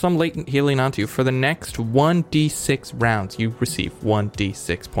imparts some latent healing onto you. For the next 1d6 rounds, you receive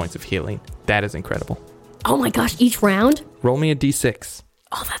 1d6 points of healing. That is incredible. Oh my gosh, each round? Roll me a d6.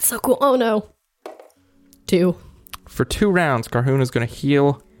 Oh, that's so cool. Oh no. 2. For 2 rounds, Carhoon is going to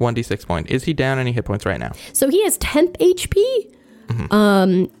heal 1d6 point. Is he down any hit points right now? So he has temp HP.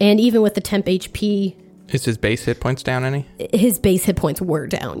 Mm-hmm. And even with the temp HP... Is his base hit points down any? His base hit points were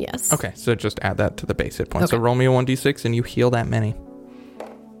down, yes. Okay, so just add that to the base hit points. Okay. So roll me a 1d6 and you heal that many.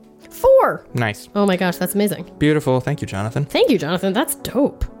 4. Nice. Oh my gosh, that's amazing. Beautiful. Thank you, Jonathan. Thank you, Jonathan. That's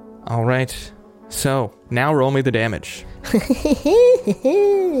dope. All right. So now roll me the damage.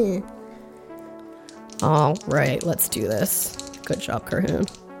 All right, let's do this. Good job, Carhoon.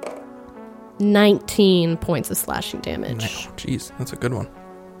 19 points of slashing damage. Jeez, that's a good one.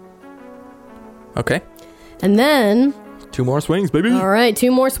 Okay. And then... 2 more swings, baby. All right,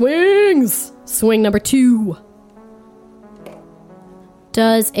 2 more swings. Swing number 2.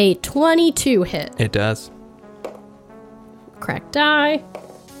 Does a 22 hit? It does. Crack die.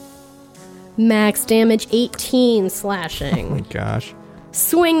 Max damage 18 slashing. Oh my gosh.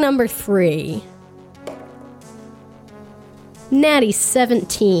 Swing number 3. Natty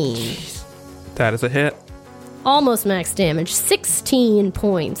 17. Jeez. That is a hit. Almost max damage. 16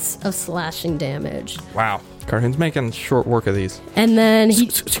 points of slashing damage. Wow. Carhoon's making short work of these. And then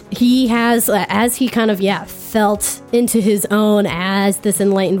he has, as he kind of, felt into his own as this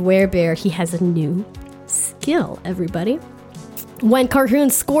enlightened werebear, he has a new skill, everybody. When Carhoon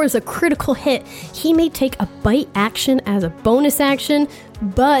scores a critical hit, he may take a bite action as a bonus action,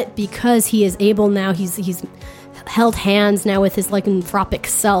 but because he is able now, he's held hands now with his lycanthropic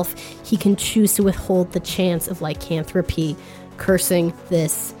self, he can choose to withhold the chance of lycanthropy, cursing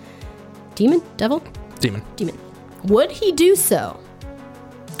this demon? Devil? Demon. Would he do so?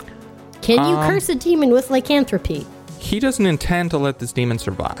 Can you curse a demon with lycanthropy? He doesn't intend to let this demon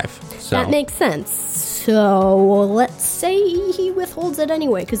survive. So. That makes sense. So let's say he withholds it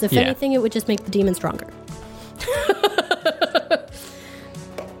anyway, because if anything, it would just make the demon stronger.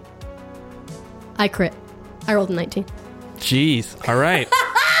 I crit. I rolled a 19. Jeez. All right.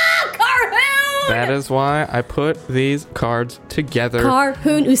 Carhoon! That is why I put these cards together.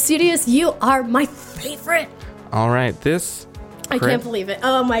 Carhoon Usirius, you are my favorite. All right. This crit, I can't believe it.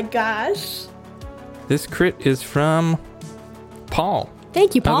 Oh my gosh. This crit is from Paul.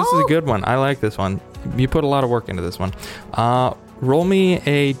 Thank you, Paul. Oh, this is a good one. I like this one. You put a lot of work into this one. Roll me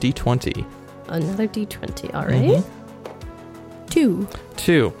a d20. Another d20. All right.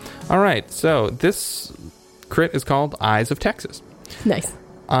 2. All right. So this crit is called Eyes of Texas. Nice.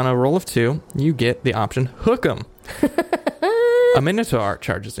 On a roll of 2, you get the option Hook 'em. A minotaur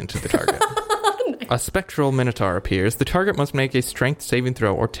charges into the target. Nice. A spectral minotaur appears. The target must make a strength saving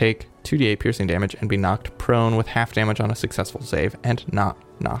throw or take 2d8 piercing damage and be knocked prone with half damage on a successful save and not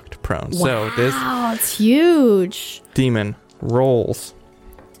knocked prone. Wow, so this it's huge. Demon rolls.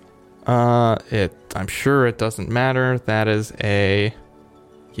 I'm sure it doesn't matter. That is a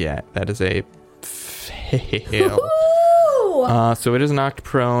fail. So it is knocked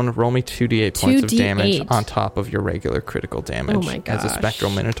prone. Roll me 2d8 points of damage on top of your regular critical damage. Oh my gosh. As a spectral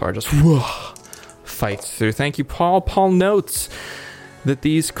minotaur just fights through. Thank you, Paul. Paul notes that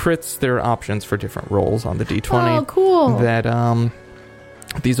these crits, there are options for different rolls on the d20. Oh, cool. That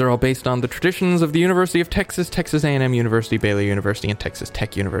these are all based on the traditions of the University of Texas, Texas A&M University, Baylor University, and Texas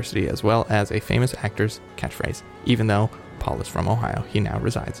Tech University, as well as a famous actor's catchphrase. Even though Paul is from Ohio. He now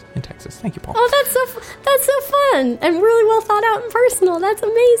resides in Texas. Thank you, Paul. Oh, that's so fun and really well thought out and personal. That's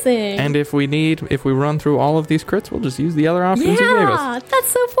amazing. And if we run through all of these crits, we'll just use the other options you gave us. Yeah, that's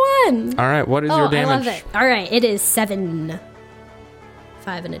so fun. All right, what is your damage? I love it. All right, it is 7.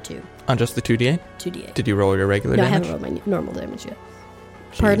 5 and a 2. On just the 2d8? 2d8. Did you roll your regular damage? No, I haven't rolled my normal damage yet.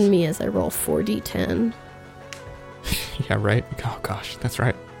 Jeez. Pardon me as I roll 4d10. Yeah, right. Oh gosh, that's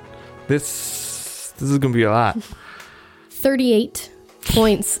right. This is gonna be a lot. 38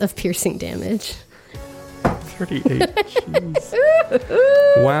 points of piercing damage. 38.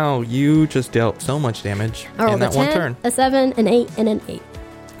 Jeez. Wow, you just dealt so much damage in that 10, one turn. A 7, an 8, and an 8.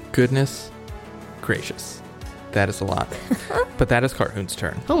 Goodness gracious. That is a lot. But that is Carhoon's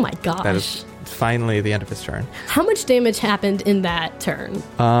turn. Oh my gosh. That is finally the end of his turn. How much damage happened in that turn?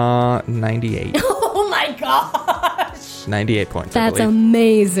 98. Oh my gosh. 98 points, That's I believe.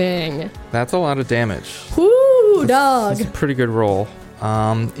 amazing. That's a lot of damage. Woo, dog. That's a pretty good roll.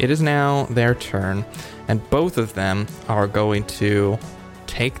 It is now their turn, and both of them are going to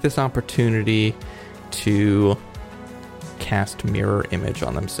take this opportunity to cast Mirror Image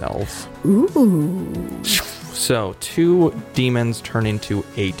on themselves. Ooh. So 2 demons turn into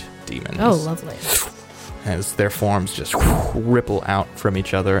 8 demons. Oh, lovely. As their forms just ripple out from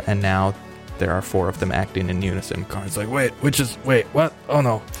each other, and now there are 4 of them acting in unison. Karn's like, wait, what? Oh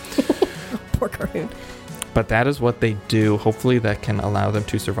no. Poor Carhoon. But that is what they do. Hopefully that can allow them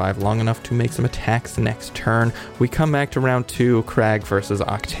to survive long enough to make some attacks next turn. We come back to round 2, Crag versus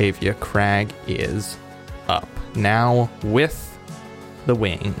Octavia. Crag is up. Now with the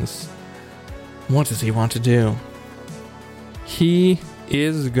wings. What does he want to do? He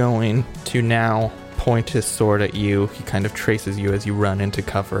is going to now point his sword at you. He kind of traces you as you run into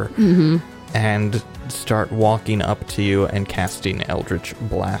cover and start walking up to you and casting Eldritch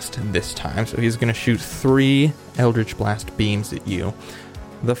Blast this time. So he's going to shoot 3 Eldritch Blast beams at you.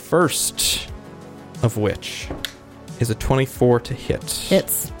 The first of which is a 24 to hit.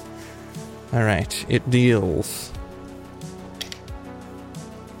 Hits. All right. It deals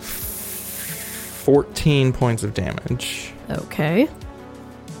 14 points of damage. Okay.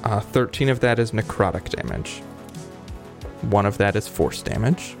 13 of that is necrotic damage. 1 of that is force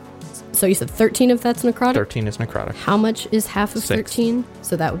damage. So you said 13 of that's necrotic? 13 is necrotic. How much is half of 6. 13?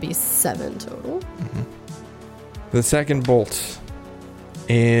 So that would be 7 total. The second bolt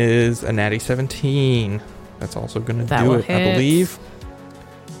is a natty 17. That's also going to That do will it, I hit. believe.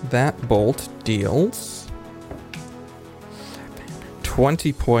 That bolt deals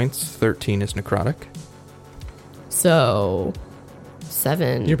 20 points. 13 is necrotic. So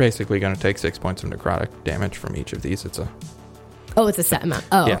 7. You're basically going to take 6 points of necrotic damage from each of these. It's a Oh, it's a set amount.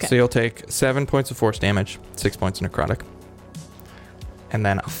 Oh, yeah. okay. So you'll take 7 points of force damage, 6 points of necrotic, and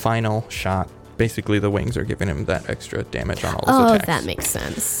then a final shot. Basically, the wings are giving him that extra damage on all his attacks. That makes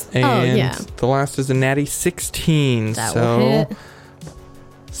sense. And yeah. the last is a natty 16. That so will hit.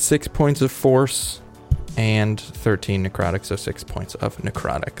 6 points of force and 13 necrotic, so 6 points of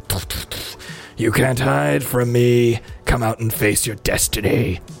necrotic. You can't hide from me. Come out and face your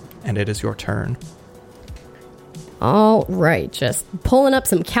destiny. And it is your turn. All right, just pulling up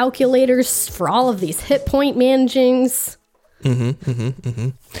some calculators for all of these hit point managings.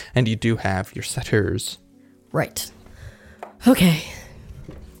 And you do have your setters. Right. Okay.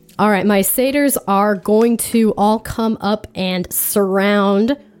 All right, my satyrs are going to all come up and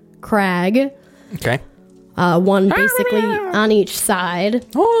surround Crag. Okay. One basically on each side.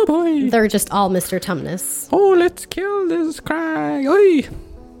 Oh boy. They're just all Mr. Tumnus. Oh, let's kill this Crag. Oi.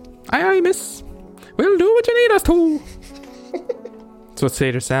 Aye, miss. We'll do what you need us to. That's what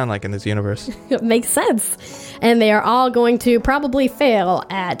satyrs sound like in this universe. It makes sense. And they are all going to probably fail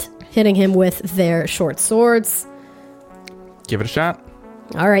at hitting him with their short swords. Give it a shot.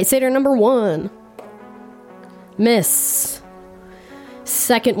 All right, satyr number 1. Miss.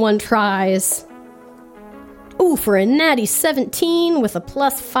 Second one tries. Ooh, for a natty 17 with a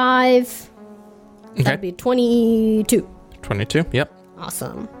 +5. Okay. That'd be 22. 22. Yep.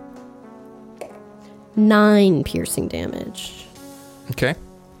 Awesome. 9 piercing damage. Okay.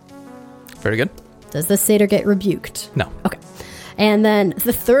 Very good. Does the satyr get rebuked? No. Okay. And then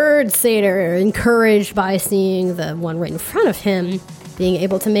the third satyr, encouraged by seeing the one right in front of him being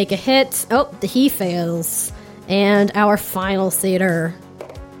able to make a hit. Oh, he fails. And our final satyr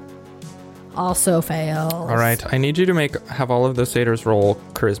also fails. All right. I need you to have all of the satyrs roll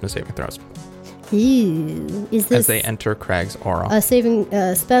charisma saving throws Ew. Is this as they enter Crag's aura. a saving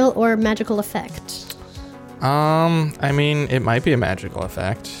spell or magical effect? I mean, it might be a magical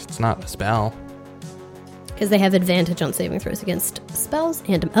effect. It's not a spell. Because they have advantage on saving throws against spells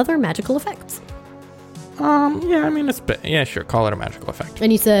and other magical effects. Yeah, I mean, yeah, sure. Call it a magical effect.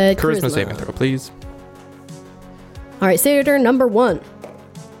 And you said Charisma saving throw, please. All right, Satyr number 1.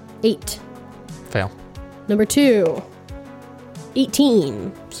 8. Fail. Number 2.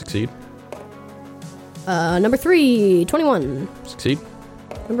 18. Succeed. Number 3. 21. Succeed.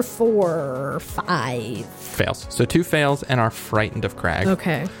 Number 4. 5. Fails. So 2 fails and are frightened of Crag.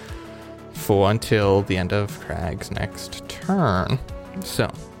 Okay. For until the end of Crag's next turn.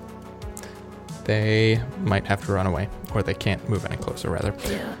 So they might have to run away, or they can't move any closer, rather.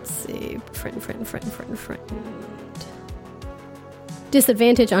 Yeah, let's see. Friend.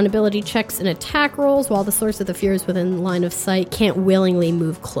 Disadvantage on ability checks and attack rolls while the source of the fear is within line of sight. Can't willingly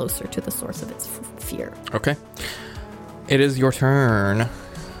move closer to the source of its fear. Okay. It is your turn.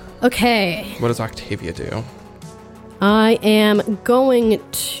 Okay. What does Octavia do? I am going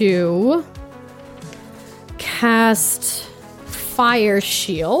to cast Fire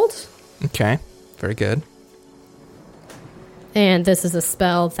Shield. Okay. Very good. And this is a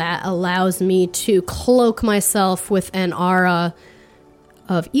spell that allows me to cloak myself with an aura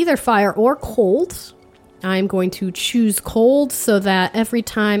of either fire or cold. I'm going to choose cold so that every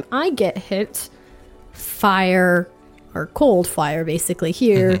time I get hit, fire, or cold fire basically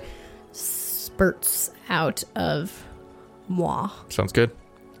here, spurts out of moi. Sounds good.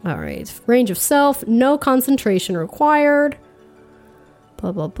 All right. Range of self, no concentration required.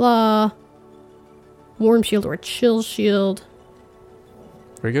 Blah, blah, blah. Warm shield or chill shield.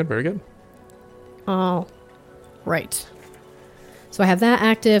 Very good, very good. Oh, right. So I have that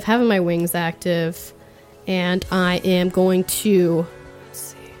active, having my wings active, and I am going to... Let's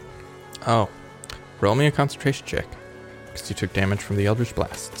see. Oh. Roll me a concentration check. Because you took damage from the Eldritch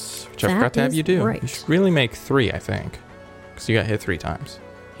Blasts. Which I That forgot to have is you do. right. You should really make 3, I think. Because you got hit 3 times.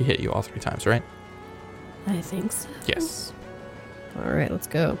 He hit you all 3 times, right? I think so. Yes. All right, let's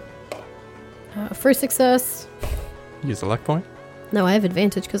go. First success. Use a luck point. No, I have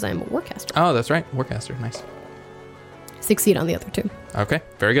advantage because I'm a warcaster. Oh, that's right. Warcaster. Nice. Succeed on the other 2. Okay.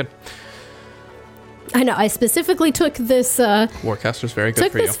 Very good. I know, I specifically took this... Warcaster's very good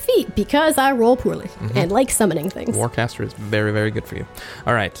took for you. this feat because I roll poorly and like summoning things. Warcaster is very, very good for you.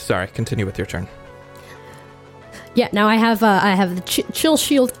 All right. Sorry. Continue with your turn. Yeah, now I have the chill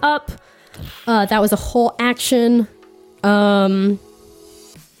shield up. That was a whole action. And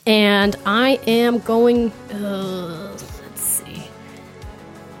I am going... let's see.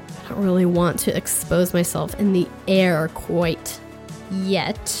 I don't really want to expose myself in the air quite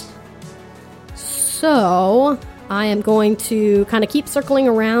yet. So I am going to kind of keep circling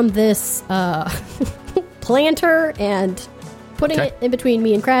around this planter and putting it in between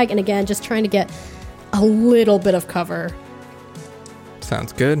me and Crag. And again, just trying to get a little bit of cover.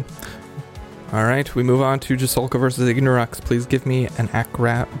 Sounds good. All right, we move on to Jasolka versus Ignorox. Please give me an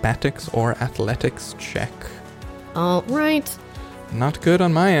acrobatics or athletics check. All right. Not good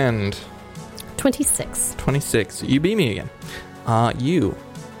on my end. 26. 26. You beat me again.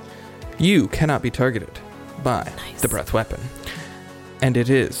 You cannot be targeted by the breath weapon. And it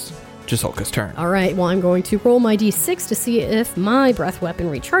is Jasolka's turn. All right, well, I'm going to roll my d6 to see if my breath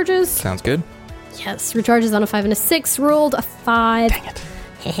weapon recharges. Sounds good. Yes, recharges on a 5 and a 6. Rolled a 5. Dang it.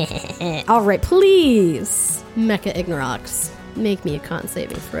 All right, please, Mecha Ignorox, make me a con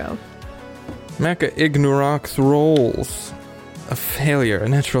saving throw. Mecha Ignorox rolls a failure, a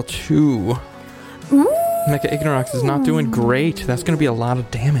natural 2. Ooh. Mecha Ignorox is not doing great. That's going to be a lot of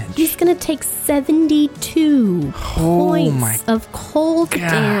damage. He's going to take 72 points of cold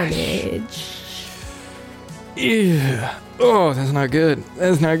damage. Ew. Oh, that's not good.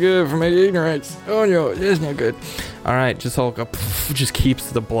 That's not good for Mecha Ignorance. Oh no, that's not good. All right, Jasolka just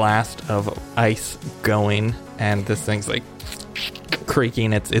keeps the blast of ice going, and this thing's like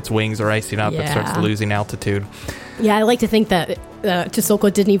creaking. Its wings are icing up. It starts losing altitude. Yeah, I like to think that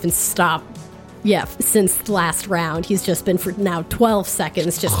Jasolka didn't even stop. Yeah, since the last round, he's just been for now 12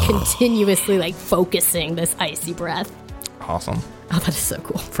 seconds, just continuously like focusing this icy breath. Awesome. Oh, that is so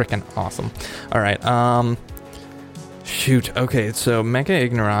cool. Freaking awesome. All right. Shoot. Okay, so Mecha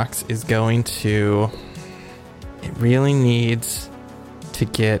Ignorox is going to... It really needs to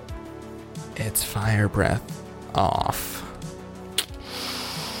get its fire breath off.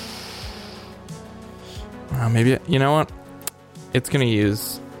 Maybe... You know what? It's going to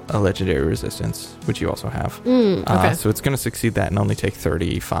use a legendary resistance, which you also have. Okay. So it's going to succeed that and only take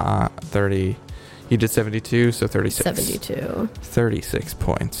 30... You did 72, so 36. 72. 36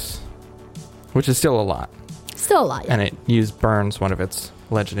 points. Which is still a lot. Still a lot, yeah. And it burns one of its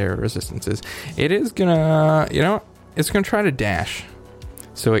legendary resistances. It is gonna, it's gonna try to dash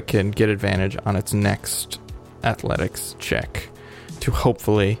so it can get advantage on its next athletics check to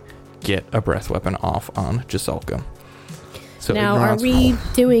hopefully get a breath weapon off on Jasulka. So now, are Ignorance- we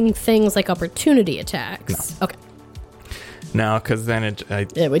doing things like opportunity attacks? No. Okay. No, because then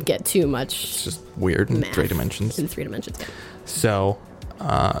It would get too much it's just weird in math 3 dimensions. In 3 dimensions, yeah. So,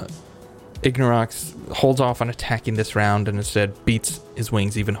 Ignorox holds off on attacking this round and instead beats his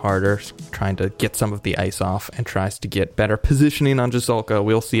wings even harder, trying to get some of the ice off and tries to get better positioning on Jasulka.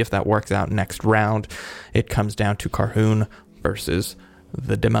 We'll see if that works out next round. It comes down to Carhoon versus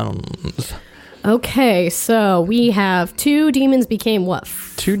the demons. Okay, so we have 2 demons became what?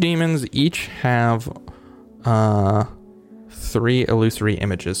 2 demons each have 3 illusory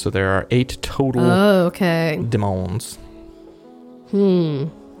images, so there are 8 total Oh, okay. demons.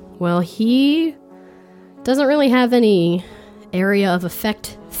 Well, he doesn't really have any area of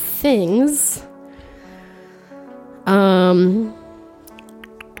effect things. Does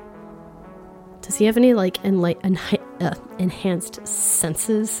he have any like enhanced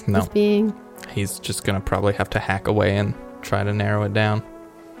senses No. of being? He's just gonna probably have to hack away and try to narrow it down.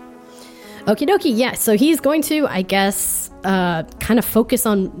 Okie dokie, yeah. So he's going to, I guess, kind of focus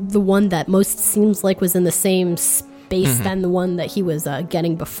on the one that most seems like was in the same space than the one that he was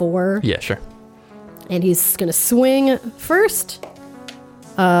getting before. Yeah, sure. And he's going to swing first.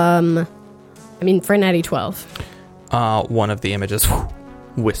 For natty 12. One of the images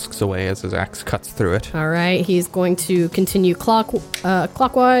whisks away as his axe cuts through it. All right, he's going to continue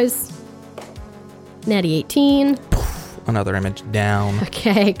clockwise. Natty 18. Another image down.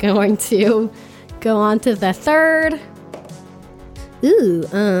 Okay, going to go on to the third. Ooh,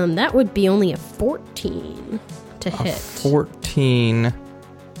 that would be only a 14 to hit. 14.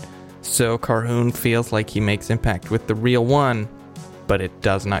 So Carhoon feels like he makes impact with the real one, but it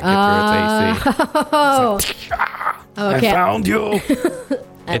does not get through its AC. Oh, okay. I found you.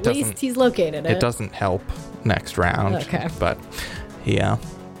 At least he's located it. It doesn't help next round. Okay. But yeah,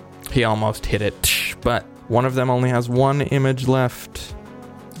 he almost hit it. But one of them only has 1 image left.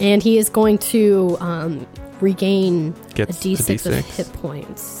 And he is going to regain Gets a D6 a D6. of hit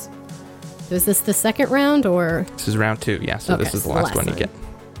points. Was this the second round or This is round 2. Yeah, so Okay, this is the so last one you get.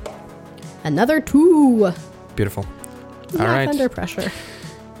 another 2? Beautiful. Not All right. under pressure.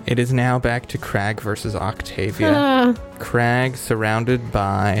 It is now back to Crag versus Octavia. Crag, surrounded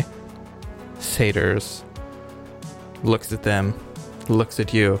by satyrs, looks at them, looks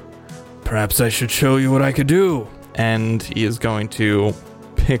at you. Perhaps I should show you what I could do. And he is going to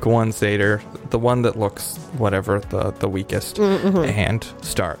pick one satyr, the one that looks whatever, the weakest, and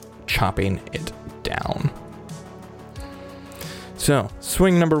start chopping it down. So,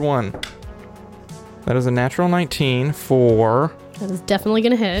 swing number 1. That is a natural 19 for That is definitely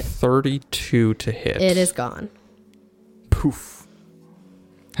going to hit. 32 to hit. It is gone. Poof.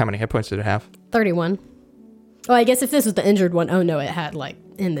 How many hit points did it have? 31. Oh, I guess if this was the injured one, oh no, it had like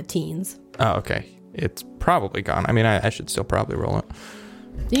in the teens. Oh, okay. It's probably gone. I mean, I should still probably roll it.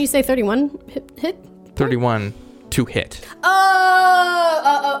 Did you say 31 hit? 31 to hit.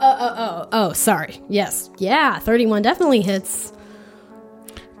 Oh, sorry. Yes. Yeah, 31 definitely hits.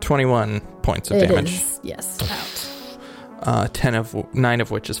 21 points of It damage. is, yes, out. 9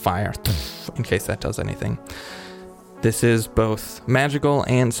 of which is fire, in case that does anything. This is both magical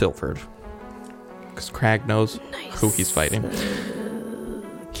and silvered, because Crag knows who he's fighting.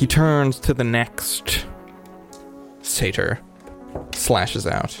 He turns to the next satyr, slashes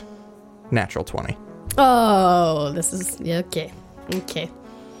out. Natural 20. Oh, this is yeah, okay. Okay.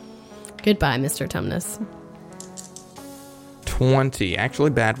 Goodbye, Mr. Tumnus. 20. Actually,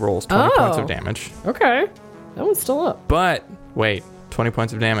 bad rolls. 20 points of damage. Okay. That one's still up. But, wait, 20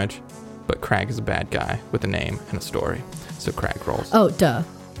 points of damage. But Crag is a bad guy with a name and a story. So Crag rolls. Oh, duh.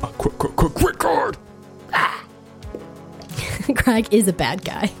 Quick card! Crag is a bad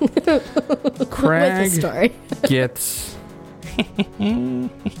guy. Crag With a story. gets... Oh,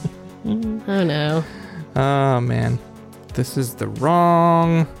 no. Oh, man. This is the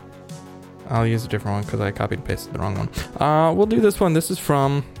wrong... I'll use a different one because I copied and pasted the wrong one. We'll do this one. This is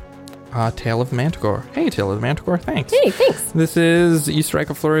from Tale of Manticore. Hey, Tale of Manticore, thanks. Hey, thanks. This is you strike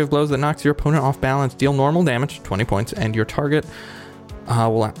a flurry of blows that knocks your opponent off balance, deal normal damage, 20 points, and your target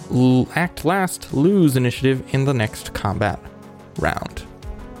will act last, lose initiative in the next combat round.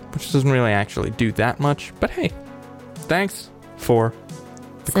 Which doesn't really actually do that much, but hey, thanks for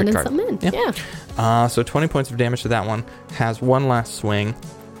the Sending quick card. something in. Yeah. So 20 points of damage to that one. Has one last swing.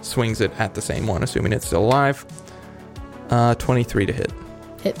 Swings it at the same one, assuming it's still alive. 23 to hit.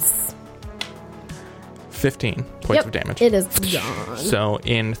 It's 15 points of damage. It is gone. So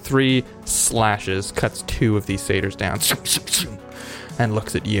in 3 slashes, cuts 2 of these satyrs down and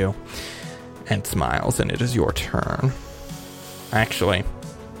looks at you and smiles, and it is your turn. Actually,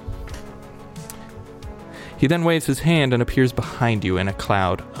 He then waves his hand and appears behind you in a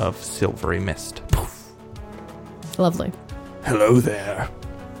cloud of silvery mist. Poof. Lovely. Hello there.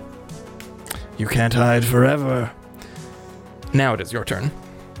 You can't hide forever. Now it is your turn.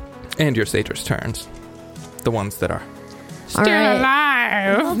 And your satyrs' turns. The ones that are still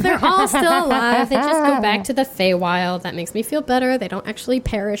alive. Well, they're all still alive. They just go back to the Feywild. That makes me feel better. They don't actually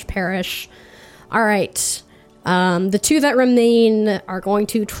perish. All right. The two that remain are going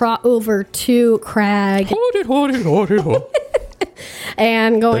to trot over to Crag. Hold it.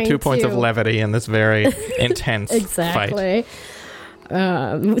 And going the 2 points of levity in this very intense fight. Exactly.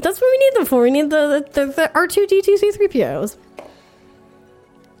 That's what we need them for. We need the R2-D2-C-3POs.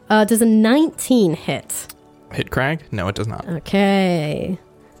 Does a 19 hit? Hit Crag? No, it does not. Okay.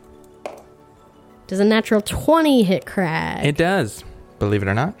 Does a natural 20 hit Crag? It does. Believe it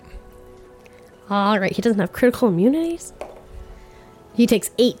or not. All right. He doesn't have critical immunities. He takes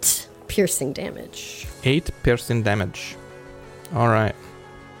 8 piercing damage. 8 piercing damage. All right.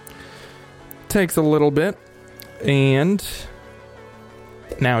 Takes a little bit. And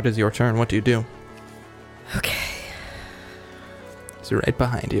now it is your turn. What do you do? Okay. He's right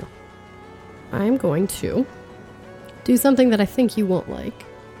behind you. I'm going to do something that I think you won't like.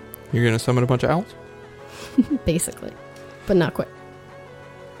 You're going to summon a bunch of owls? Basically. But not quite.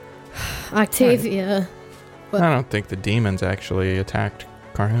 Octavia. I don't think the demons actually attacked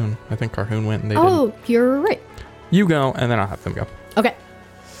Carhoon. I think Carhoon went and they didn't. You're right. You go, and then I'll have them go. Okay.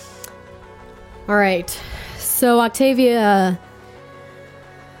 All right. So Octavia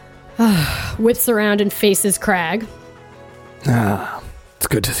whips around and faces Crag. It's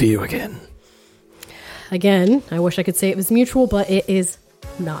good to see you again. Again, I wish I could say it was mutual, but it is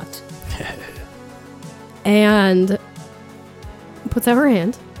not. And puts out her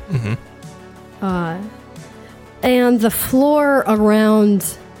hand. Mm-hmm. And the floor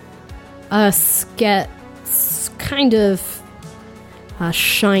around us gets kind of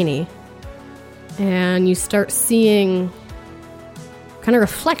shiny. And you start seeing kind of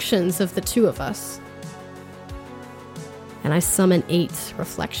reflections of the two of us. And I summon 8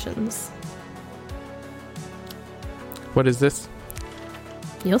 reflections. What is this?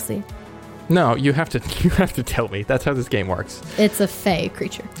 You'll see. No, you have to tell me. That's how this game works. It's a Fey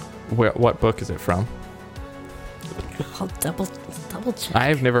creature. What book is it from? I'll double check.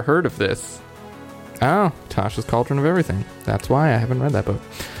 I've never heard of this. Oh, Tasha's Cauldron of Everything. That's why I haven't read that book.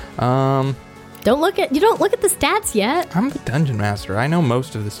 You don't look at the stats yet. I'm the dungeon master. I know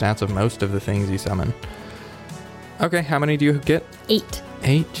most of the stats of most of the things you summon. Okay, how many do you get? 8.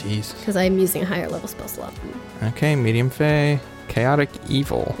 8, jeez. Because I'm using a higher level spell slot. Okay, medium Fey, chaotic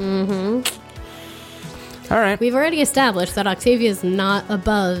evil. Mm-hmm. All right. We've already established that Octavia is not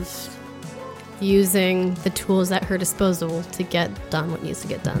above using the tools at her disposal to get done what needs to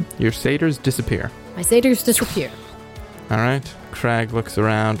get done. Your satyrs disappear. My satyrs disappear. All right. Crag looks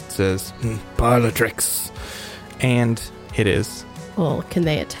around and says, Bellatrix. And it is. Well, can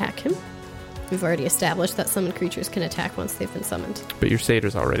they attack him? We've already established that summoned creatures can attack once they've been summoned. But your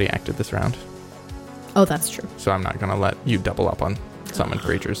satyrs already acted this round. Oh, that's true. So I'm not going to let you double up on summoned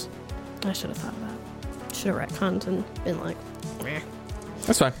creatures. I should have thought of that. Should have retconned and been like, meh.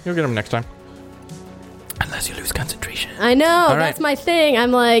 That's fine. You'll get them next time. Unless you lose concentration. I know. That's my thing.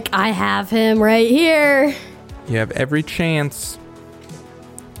 I'm like, I have him right here. You have every chance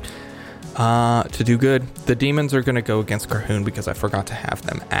to do good. The demons are going to go against Carhoon because I forgot to have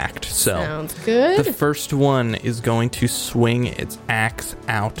them act. So sounds good. The first one is going to swing its axe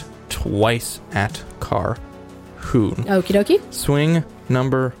out twice at Carhoon. Okie dokie. Swing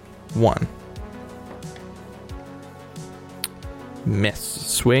number 1. Miss.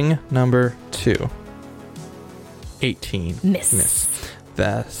 Swing number 2. 18. Miss.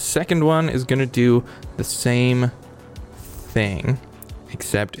 The second one is going to do the same thing,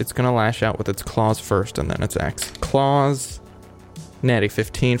 except it's going to lash out with its claws first and then its axe. Claws. Natty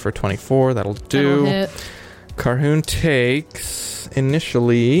 15 for 24. That'll do. That'll hit. Carhoon takes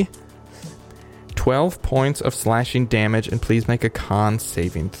initially 12 points of slashing damage, and please make a con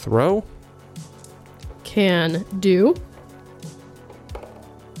saving throw. Can do.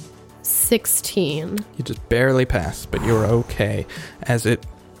 16. You just barely pass, but you're okay as it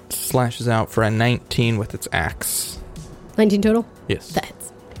slashes out for a 19 with its axe. 19 total? Yes. That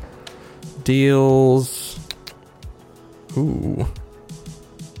hits. Deals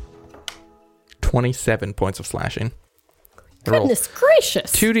 27 points of slashing. Goodness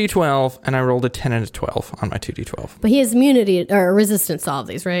gracious. 2d12, and I rolled a 10 and a 12 on my 2d12. But he has immunity or resistance to all of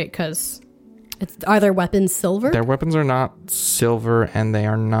these, right? Because are their weapons silver? Their weapons are not silver, and they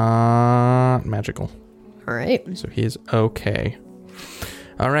are not magical. All right. So he is okay.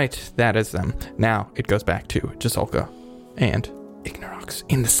 All right, that is them. Now it goes back to Jasulka and Ignorox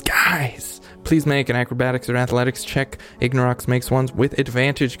in the skies. Please make an acrobatics or athletics check. Ignorox makes ones with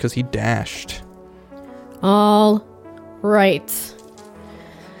advantage because he dashed. All right.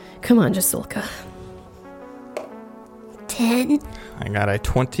 Come on, Jasulka. 10. I got a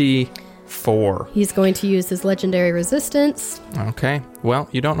 24. He's going to use his legendary resistance. Okay. Well,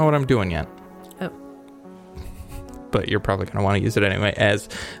 you don't know what I'm doing yet. Oh. But you're probably going to want to use it anyway as,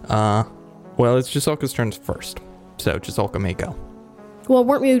 well, it's Jasulka's turn first. So Jasulka may go. Well,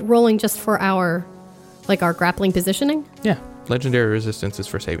 weren't we rolling just for our grappling positioning? Yeah. Legendary resistance is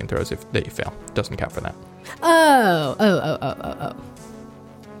for saving throws if they fail. Doesn't count for that. Oh.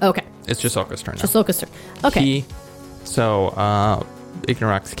 Okay. It's Jasulka's turn now. Jasulka's turn. Okay.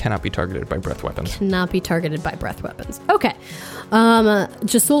 Ignorox cannot be targeted by breath weapons. Cannot be targeted by breath weapons. Okay.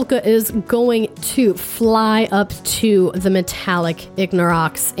 Jasulka is going to fly up to the metallic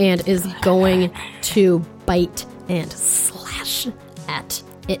Ignorox and is going to bite and slash at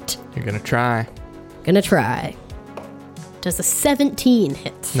it. You're going to try. Gonna try. Does a 17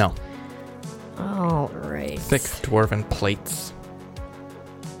 hit? No. All right. Thick dwarven plates.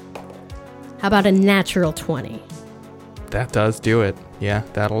 How about a natural 20? That does do it. Yeah,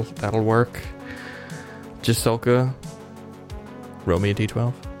 that'll work. Jasulka, roll me a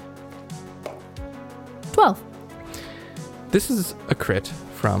d12. 12. This is a crit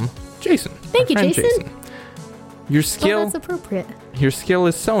from Jason. Thank you, Jason. Your skill, Oh, that's appropriate. Your skill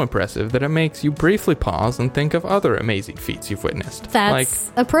is so impressive that it makes you briefly pause and think of other amazing feats you've witnessed.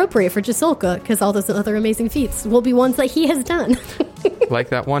 That's appropriate for Jasulka, because all those other amazing feats will be ones that he has done. Like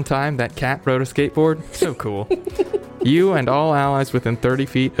that one time that cat rode a skateboard. So cool. You and all allies within 30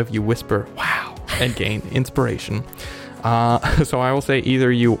 feet of you whisper, wow, and gain inspiration. So I will say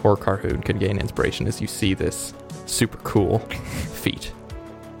either you or Carhoon can gain inspiration as you see this super cool feat.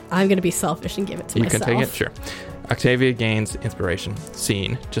 I'm going to be selfish and give it to myself. You can take it? Sure. Octavia gains inspiration,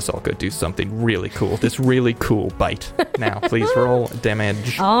 seeing Jasulka do something really cool. This really cool bite. Now, please roll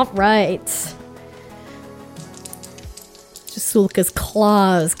damage. All right. Jasulka's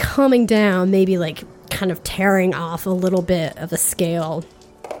claws coming down, maybe kind of tearing off a little bit of the scale.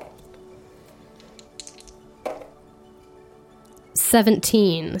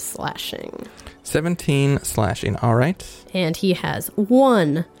 17 slashing. 17 slashing, all right. And he has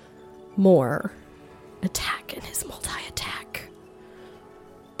one more attack in his multi-attack.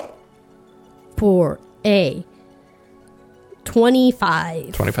 For a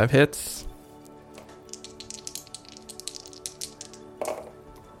 25. 25 hits.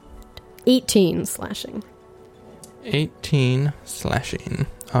 18 slashing. 18 slashing.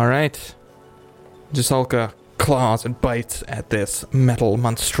 All right. Jasulka claws and bites at this metal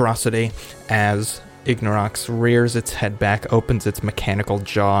monstrosity as Ignorox rears its head back, opens its mechanical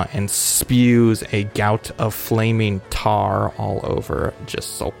jaw, and spews a gout of flaming tar all over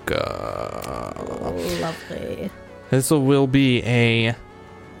Jasulka. Oh, lovely. This will be a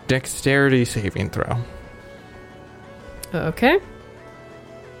dexterity saving throw. Okay.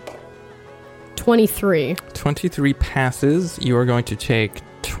 23. 23 passes. You are going to take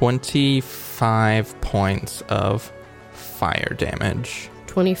 25 points of fire damage.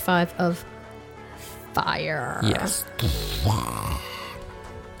 25 of fire. Yes.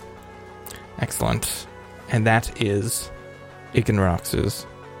 Excellent. And that is Ignorox's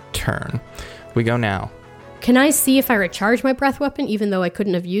turn. We go now. Can I see if I recharge my breath weapon, even though I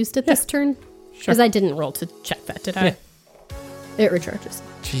couldn't have used it this turn? Because I didn't roll to check that, did I? Yeah. It recharges.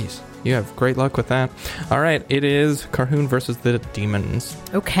 Jeez, you have great luck with that. All right, it is Carhoon versus the demons.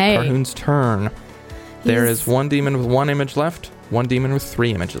 Okay. Carhoon's turn. There is one demon with 1 image left, one demon with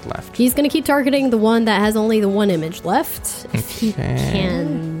 3 images left. He's going to keep targeting the one that has only the 1 image left. If he Okay.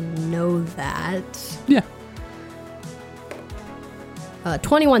 can know that. Yeah.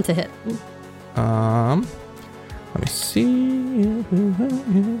 21 to hit. Let me see.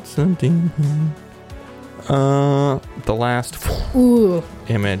 The last Ooh.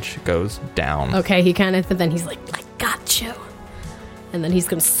 image goes down. Okay, he kind of, but then he's like, I got you. And then he's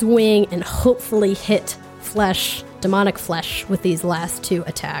going to swing and hopefully hit flesh, demonic flesh, with these last 2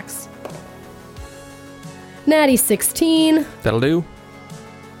 attacks. Natty 16. That'll do.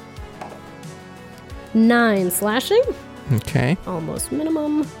 9 slashing. Okay. Almost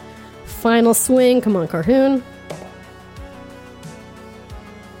minimum. Final swing. Come on, Carhoon.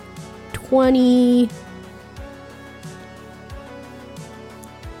 20.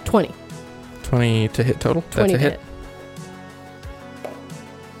 20 to hit total. 20 That's a hit.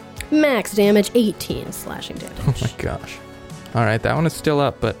 Max damage, 18 slashing damage. Oh my gosh. All right, that one is still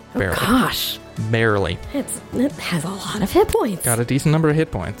up, but barely. Gosh. Barely. It has a lot of hit points. Got a decent number of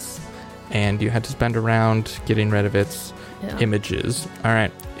hit points. And you had to spend a round getting rid of its images. All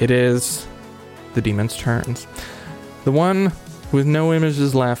right. It is the demon's turns. The one with no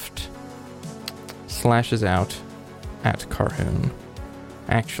images left slashes out at Carhoon.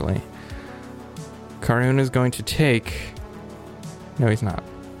 Actually, Carhoon is going to take... No, he's not.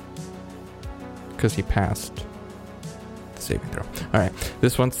 Because he passed the saving throw. All right.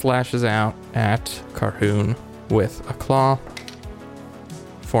 This one slashes out at Carhoon with a claw.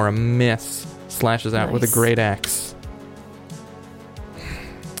 For a miss, slashes out with a great axe.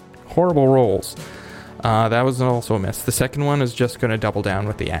 Horrible rolls. That was also a miss. The second one is just going to double down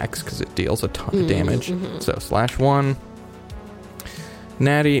with the axe because it deals a ton of damage. So slash 1.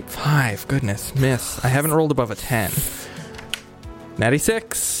 Natty 5. Goodness, miss. I haven't rolled above a 10. Natty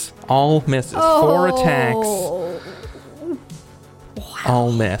 6. All misses. 4 attacks. Wow.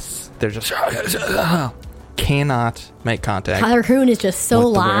 All miss. They're just... cannot make contact. Carhoon is just so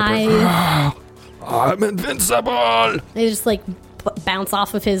live. I'm invincible. They just like bounce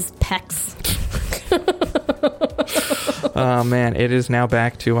off of his pecs. Oh man, it is now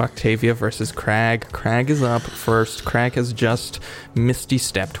back to Octavia versus Crag. Crag is up first. Crag has just misty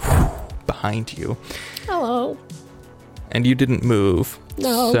stepped behind you. Hello. And you didn't move.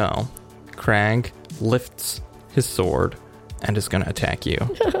 No. So Crag lifts his sword and is going to attack you.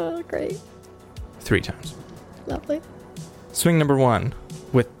 Great. 3 times. Lovely. Swing number 1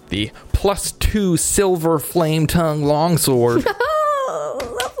 with the +2 silver flame tongue longsword. Oh,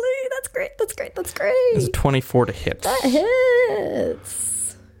 lovely. That's great. That's great. That's great. It's 24 to hit. That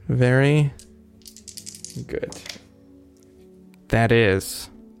hits. Very good. That is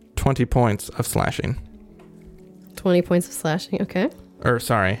 20 points of slashing. 20 points of slashing. Okay. Or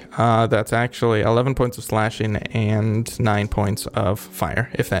sorry, that's actually 11 points of slashing and 9 points of fire,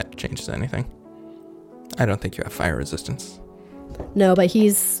 if that changes anything. I don't think you have fire resistance. No, but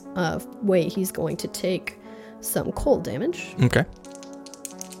he's he's going to take some cold damage. Okay.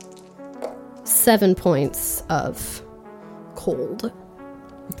 7 points of cold.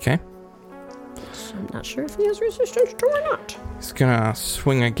 Okay. I'm not sure if he has resistance to or not. He's gonna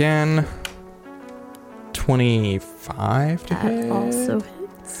swing again. 25 to hit. That also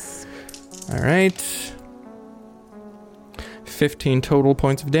hits. All right. 15 total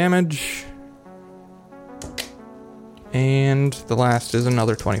points of damage. And the last is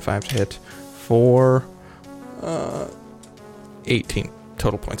another 25 to hit for 18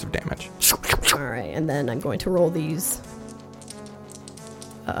 total points of damage. All right, and then I'm going to roll these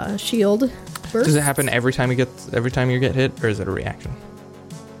shield bursts. Does it happen every time you get hit, or is it a reaction?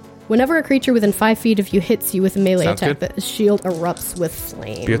 Whenever a creature within 5 feet of you hits you with a melee Sounds attack, good. the shield erupts with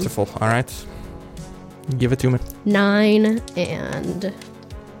flame. Beautiful. All right. Give it to me. 9 and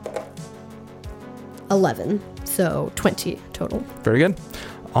 11. So 20 total. Very good.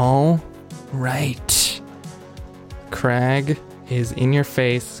 All right. Crag is in your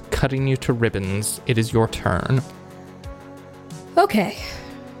face, cutting you to ribbons. It is your turn. Okay.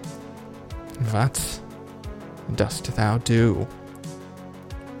 What dost thou do?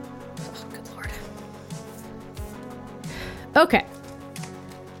 Oh, good lord. Okay.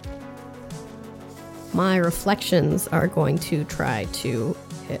 My reflections are going to try to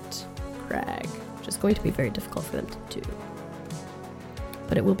hit Crag, which is going to be very difficult for them to do.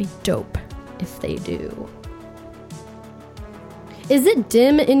 But it will be dope if they do. Is it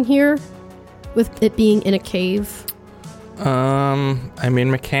dim in here with it being in a cave? I mean,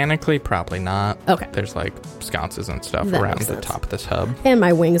 mechanically, probably not. Okay. There's like sconces and stuff That around makes the sense. top of this hub. And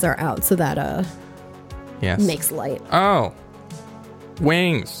my wings are out, so that Yes. makes light. Oh.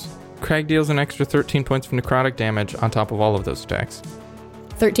 Wings. Crag deals an extra 13 points of necrotic damage on top of all of those attacks.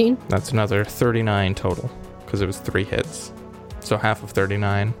 13? That's another 39 total, because it was 3 hits. So half of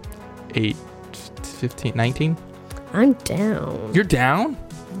 39. 8, 15, 19? I'm down. You're down?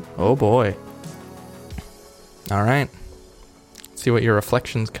 Oh boy. All right. See what your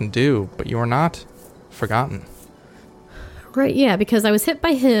reflections can do, but you are not forgotten. Right, yeah, because I was hit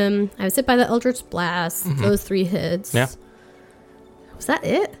by him. I was hit by the Eldritch Blast. Those 3 hits. Yeah. Was that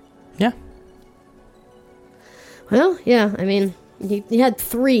it? Yeah. Well, yeah, I mean, he had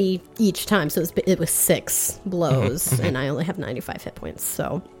 3 each time, so it was 6 blows, and I only have 95 hit points,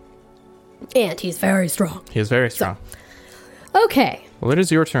 so... And he's very strong. He is very strong. Okay, Well, it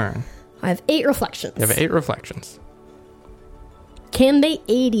is your turn. I have 8 reflections. You have 8 reflections. Can they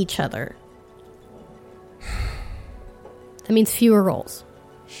aid each other? That means fewer rolls.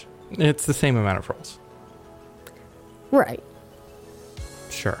 It's the same amount of rolls. Right.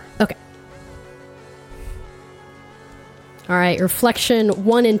 Sure. Okay. All right, reflection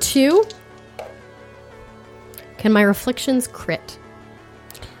 1 and 2. Can my reflections crit?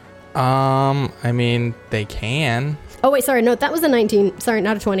 I mean, they can. Oh, wait, sorry. No, that was a 19. Sorry,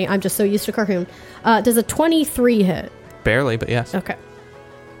 not a 20. I'm just so used to Carhoon. Does a 23 hit? Barely, but yes. Okay.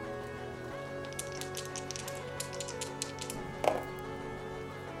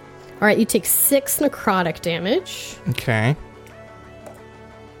 All right, you take 6 necrotic damage. Okay.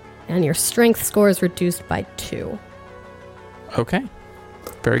 And your strength score is reduced by 2. Okay.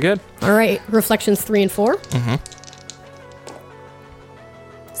 Very good. All right, reflections 3 and 4. Mm-hmm.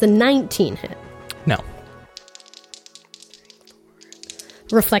 It's a 19 hit. No.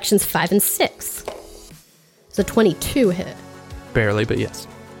 Reflections 5 and 6. It's a 22 hit. Barely, but yes.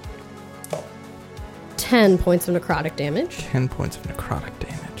 10 points of necrotic damage. 10 points of necrotic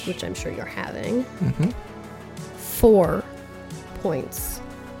damage. Which I'm sure you're having. Mm-hmm. 4 points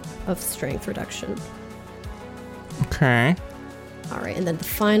of strength reduction. Okay. All right, and then the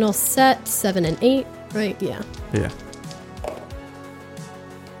final set, 7 and 8, right? Yeah. Yeah.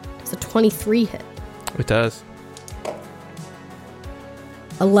 It's a 23 hit. It does.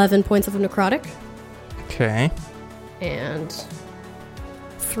 11 points of necrotic. Okay. And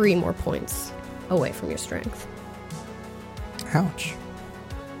 3 more points away from your strength. Ouch.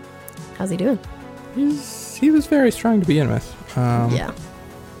 How's he doing? He was very strong to begin with. Yeah.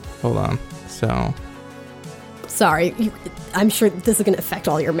 Hold on. So... Sorry, I'm sure this is going to affect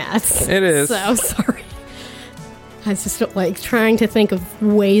all your maths. It is. So sorry. I was just like trying to think of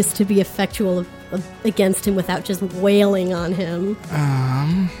ways to be effectual against him without just wailing on him.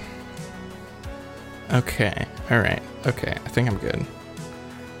 Okay. All right. Okay. I think I'm good.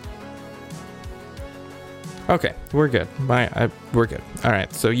 Okay. We're good. We're good. All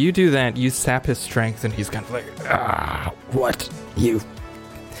right. So you do that. You sap his strength, and he's kind of like, what? You'll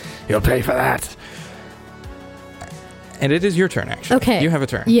pay for that. And it is your turn, actually. Okay. You have a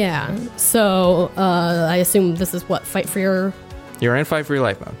turn. Yeah. So I assume this is what, fight for your... You're in fight for your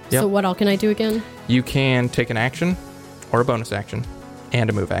life mode. Yep. So what all can I do again? You can take an action or a bonus action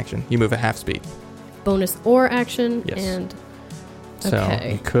and a move action. You move at half speed. Bonus or action? Yes. And... So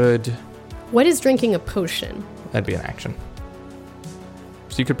Okay. you could... What is drinking a potion? That'd be an action.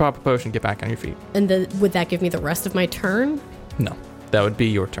 So you could pop a potion, get back on your feet. And would that give me the rest of my turn? No. That would be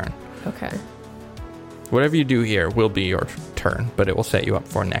your turn. Okay. Whatever you do here will be your turn, but it will set you up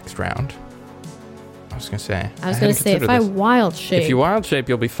for next round. I was going to say... if I wild shape... If you wild shape,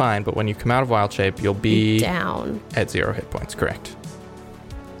 you'll be fine, but when you come out of wild shape, you'll be... down. At 0 hit points, correct.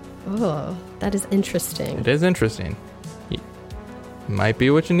 Oh, that is interesting. It is interesting. It might be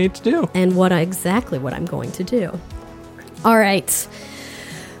what you need to do. And exactly what I'm going to do. All right.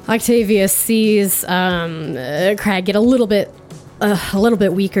 Octavius sees Crag get a little bit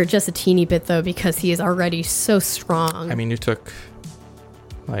weaker, just a teeny bit, though, because he is already so strong. I mean, you took,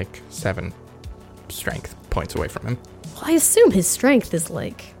 7 strength points away from him. Well, I assume his strength is,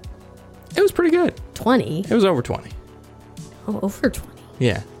 It was pretty good. 20. It was over 20. Oh, over 20.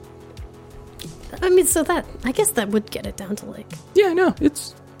 Yeah. I mean, I guess that would get it down to, Yeah, no,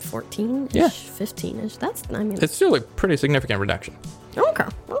 it's... 14-ish, Yeah. 15-ish. It's still a pretty significant reduction. Okay.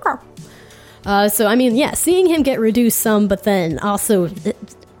 Seeing him get reduced some, but then also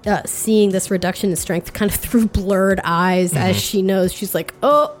seeing this reduction in strength kind of through blurred eyes as she knows, she's like,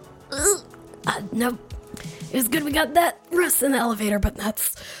 no, it was good we got that rest in the elevator, but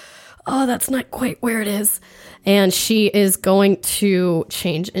that's not quite where it is. And she is going to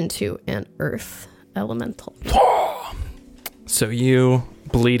change into an earth elemental. So you,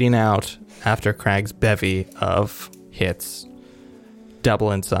 bleeding out after Crag's bevy of hits,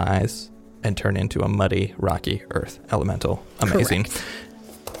 double in size and turn into a muddy, rocky earth elemental. Amazing. Correct.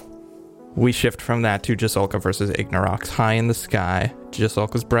 We shift from that to Jasolka versus Ignorox. High in the sky,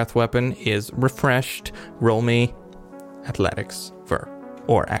 Jasolka's breath weapon is refreshed. Roll me athletics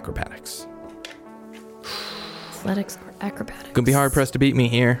or acrobatics. Athletics or acrobatics. Gonna be hard pressed to beat me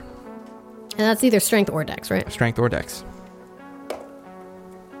here. And that's either strength or dex, right? Strength or dex.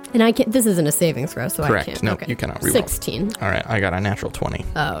 And I can't. This isn't a saving throw, so Correct. I can't. No, okay. you cannot reroll. 16. All right, I got a natural 20.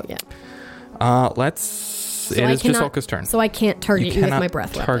 Oh, yeah. It is Jasolka's turn. So I can't target you with my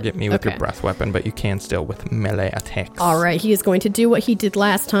breath weapon. Target me with your breath weapon, but you can still with melee attacks. All right, he is going to do what he did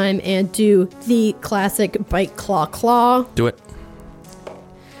last time and do the classic bite claw. Do it.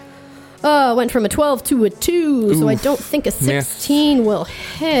 Went from a 12 to a 2, so I don't think a 16 will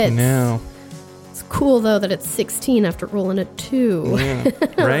hit. No. It's cool, though, that it's 16 after rolling a 2. Yeah.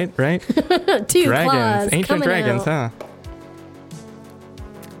 Right? 2 dragons. claws Ancient dragons, out. huh?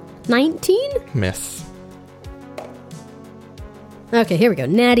 19? Miss. Okay, here we go.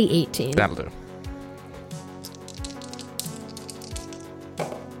 Natty 18. That'll do.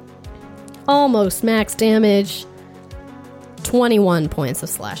 Almost max damage. 21 points of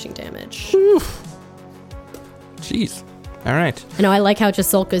slashing damage. Jeez. All right. I know, I like how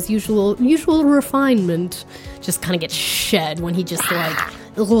Jasulka's usual refinement just kind of gets shed when he just,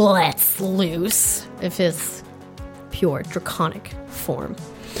 lets loose of his pure draconic form.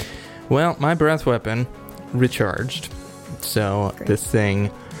 Well, my breath weapon recharged. So Great. This thing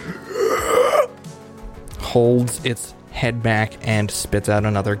holds its head back and spits out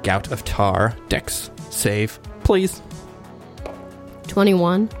another gout of tar. Dex save, please.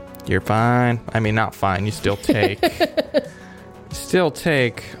 21. You're fine. I mean, not fine. You still take...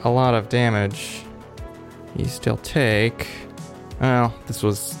 a lot of damage. You still take... Well, this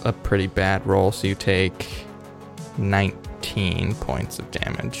was a pretty bad roll, so you take 19 points of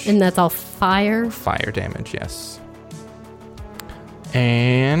damage. And that's all fire? Fire damage, yes.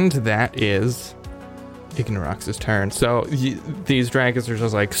 And that is Ignorox's turn. So these dragons are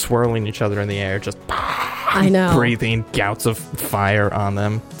just like swirling each other in the air, just I know. breathing gouts of fire on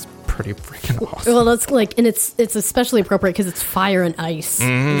them. It's pretty freaking awesome. Well, that's like, and it's especially appropriate because it's fire and ice.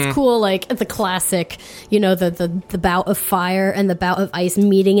 It's cool, like the classic, the bout of fire and the bout of ice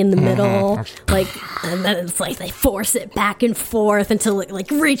meeting in the middle, like, and then it's like they force it back and forth until it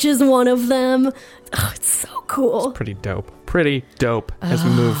like reaches one of them. Oh, it's so cool. Pretty dope as we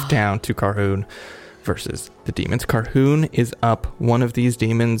move down to Carhoon versus the demons. Carhoon is up. One of these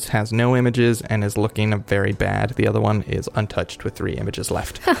demons has no images and is looking very bad. The other one is untouched with 3 images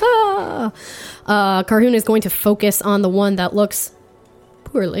left. Carhoon is going to focus on the one that looks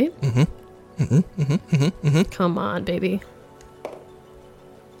poorly. Come on, baby.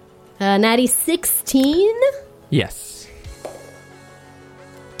 Natty 16. Yes.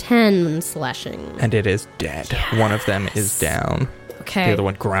 10 slashing. And it is dead. Yes. One of them is down. Okay. The other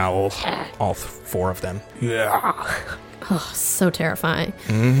one growls. All 4 of them. Yeah. Oh, so terrifying.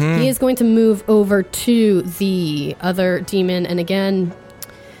 He is going to move over to the other demon and again,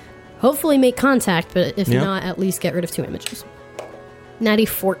 hopefully make contact, but if not, at least get rid of 2 images. Natty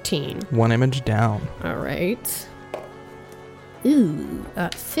 14. 1 image down. All right. Ooh,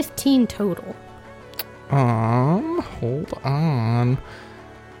 15 total. Hold on.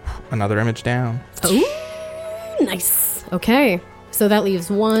 Another image down. Oh, nice. Okay. So that leaves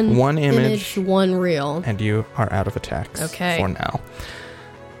one image, 1 real. And you are out of attacks for now.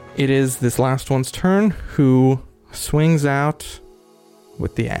 It is this last one's turn, who swings out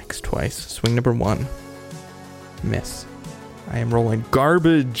with the axe twice. Swing number 1. Miss. I am rolling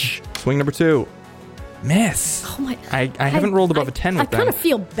garbage. Swing number 2. Miss. Oh my! I haven't rolled above a 10 with them. I kind of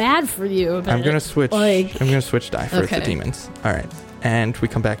feel bad for you. I'm gonna switch. I'm gonna switch die for the demons. All right. And we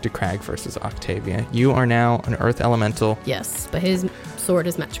come back to Crag versus Octavia. You are now an earth elemental. Yes, but his sword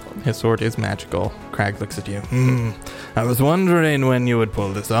is magical. His sword is magical. Crag looks at you. I was wondering when you would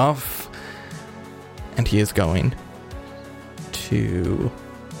pull this off. And he is going to...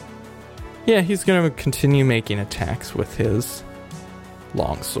 Yeah, he's going to continue making attacks with his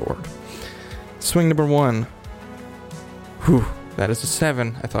long sword. Swing number 1. Whew, that is a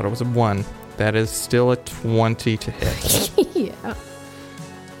 7. I thought it was a 1. That is still a 20 to hit. Yeah.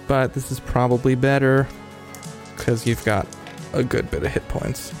 But this is probably better because you've got a good bit of hit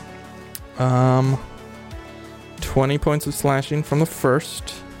points. 20 points of slashing from the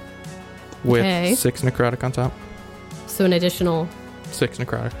first with 6 necrotic on top. So an additional 6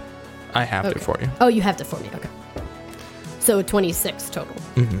 necrotic. I have it for you. Oh, you have it for me. Okay. So 26 total.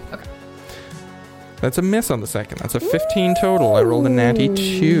 Okay. That's a miss on the second. That's a 15 total. I rolled a natty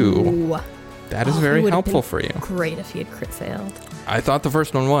 2. That is very helpful for you. Great if he had crit failed. I thought the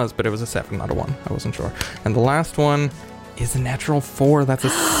first one was, but it was a 7, not a 1. I wasn't sure. And the last one is a natural 4. That's a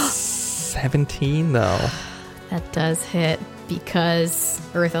 17, though. That does hit because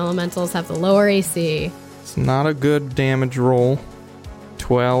Earth Elementals have the lower AC. It's not a good damage roll.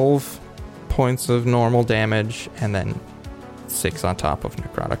 12 points of normal damage, and then 6 on top of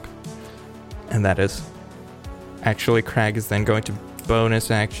necrotic. And that is... Actually, Crag is then going to bonus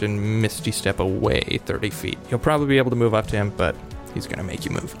action Misty Step away 30 feet. You'll probably be able to move up to him, but he's going to make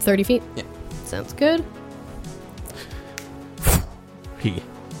you move. 30 feet? Yeah. Sounds good. He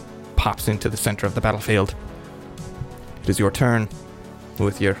pops into the center of the battlefield. It is your turn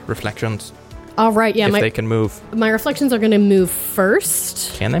with your reflections. All right, yeah. If they can move. My reflections are going to move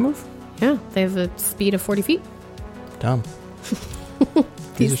first. Can they move? Yeah, they have a speed of 40 feet. Dumb.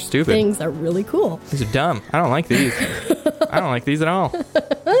 These are stupid. Things are really cool. These are dumb. I don't like these. I don't like these at all.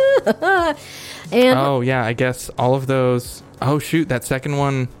 And oh, yeah, I guess all of those... Oh, shoot, that second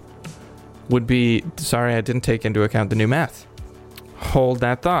one would be... Sorry, I didn't take into account the new math. Hold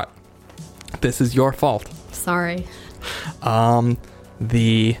that thought. This is your fault. Sorry.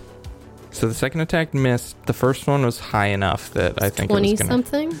 The So the second attack missed. The first one was high enough that I think it was 20 gonna,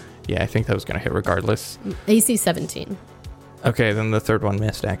 something? Yeah, I think that was going to hit regardless. AC 17. Okay, then the third one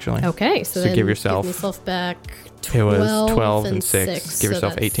missed, actually. Okay, so then give yourself back 12. It was 12 and 6. Give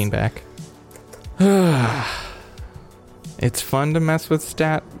yourself 18 back. It's fun to mess with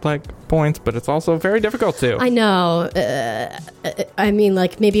stat points, but it's also very difficult to. I know. I mean,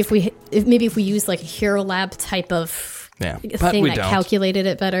 like maybe if we use like a Hero Lab type of thing that calculated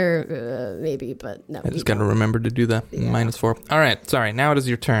it better, maybe. But no, I just got to remember to do the -4. All right, sorry. Now it is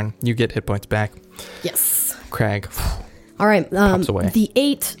your turn. You get hit points back. Yes, Crag. All right. Pops away. The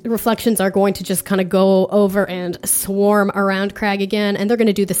 8 reflections are going to just kind of go over and swarm around Crag again, and they're going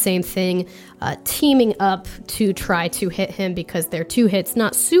to do the same thing, teaming up to try to hit him because their 2 hits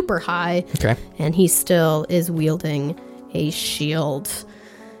not super high. Okay. And he still is wielding a shield.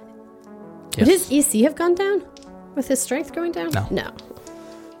 Yes. Would his EC have gone down with his strength going down? No.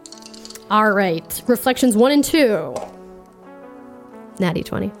 All right. Reflections 1 and 2. Natty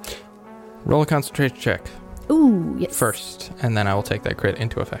 20. Roll a concentration check. Ooh, yes. First, and then I will take that crit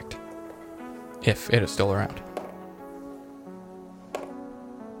into effect. If it is still around.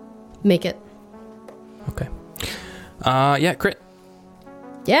 Make it. Okay. Yeah, crit.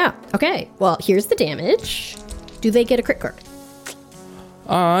 Yeah, okay. Well, here's the damage. Do they get a crit card?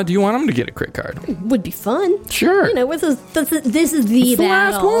 Do you want them to get a crit card? Would be fun. Sure. You know, this is the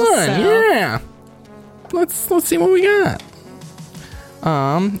last battle. one. So. Yeah. Let's see what we got.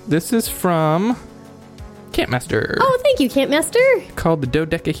 This is from Campmaster. Oh, thank you, Campmaster. Called the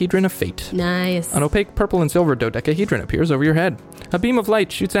Dodecahedron of Fate. Nice. An opaque purple and silver dodecahedron appears over your head. A beam of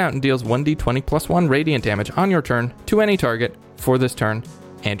light shoots out and deals 1d20 plus 1 radiant damage on your turn to any target for this turn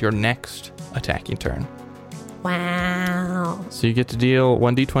and your next attacking turn. Wow. So you get to deal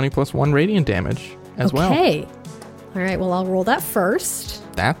 1d20 plus 1 radiant damage as well. Okay. All right, well, I'll roll that first.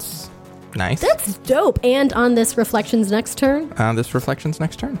 That's nice. That's dope. And on this Reflections next turn? This Reflections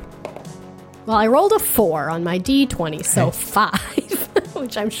next turn. Well, I rolled a 4 on my d20, so 5,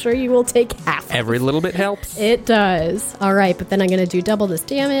 which I'm sure you will take half of. Every little bit helps. It does. All right, but then I'm going to do double this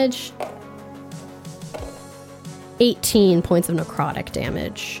damage. 18 points of necrotic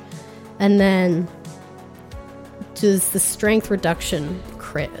damage. And then does the strength reduction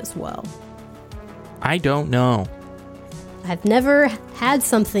crit as well? I don't know. I've never had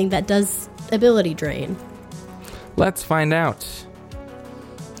something that does ability drain. Let's find out.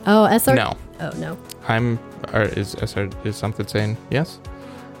 Oh, SR? No. Oh, no. Is something saying yes?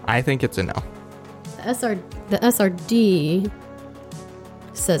 I think it's a no. The SRD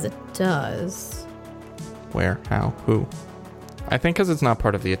says it does. Where? How? Who? I think because it's not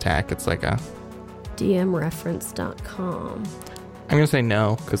part of the attack, it's like a... DMreference.com. I'm going to say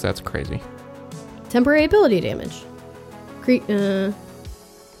no, because that's crazy. Temporary ability damage.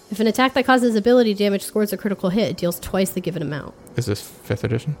 If an attack that causes ability damage scores a critical hit, it deals twice the given amount. Is this 5th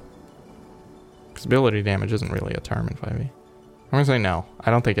edition? Because ability damage isn't really a term in 5e. I'm going to say no. I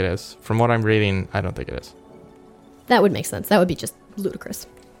don't think it is. From what I'm reading, I don't think it is. That would make sense. That would be just ludicrous.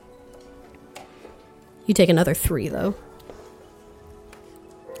 You take another 3, though.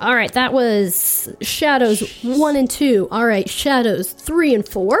 All right, that was Shadows 1 and 2. All right, Shadows 3 and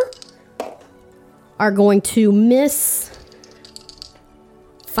 4 are going to miss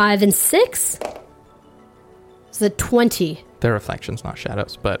 5 and 6. It's a 20. They're reflections, not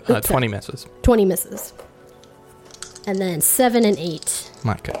shadows, but 20 misses. 20 misses. And then 7 and 8.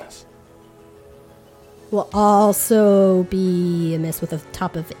 My goodness. Will also be a miss with a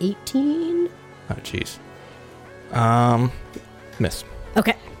top of 18. Oh, jeez. Miss.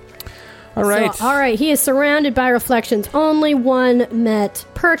 Okay. All right. So, all right, he is surrounded by reflections. Only one met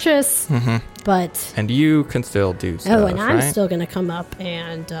purchase, but... And you can still do stuff, Oh, and I'm right? still going to come up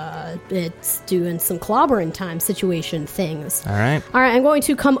and it's doing some clobbering time situation things. All right. All right, I'm going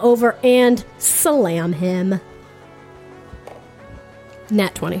to come over and slam him.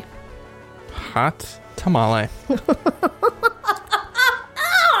 Nat 20. Hot tamale.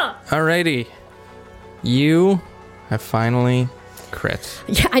 Alrighty. You have finally crit.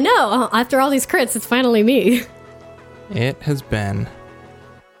 Yeah, I know. After all these crits, it's finally me. It has been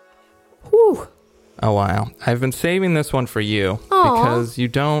Whew. a while. I've been saving this one for you Aw. because you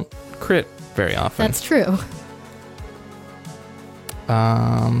don't crit very often. That's true.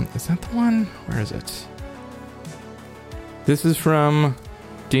 Is that the one? Where is it? This is from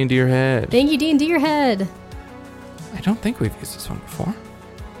D&D Your Head. Thank you, D&D Your Head. I don't think we've used this one before,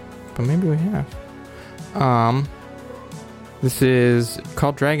 but maybe we have. This is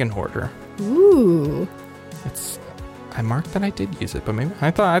called Dragon Hoarder. Ooh. It's I marked that I did use it, but maybe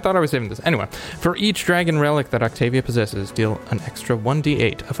I thought I was saving this. Anyway, for each dragon relic that Octavia possesses, deal an extra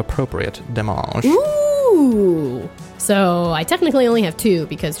 1d8 of appropriate damage. Ooh! So I technically only have 2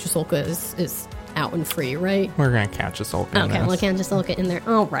 because Jasolka is out and free, right? We're gonna count Jasolka. Okay, we'll count Jasolka in there.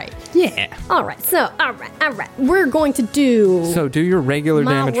 All right. Yeah. All right. So, all right. We're going to do... So do your regular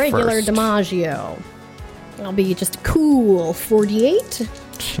damage first. My regular DiMaggio. I'll be just a cool 48.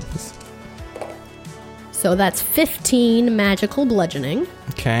 Jeez. So that's 15 magical bludgeoning.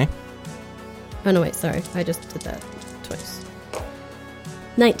 Okay. Oh, no, wait, sorry. I just did that twice.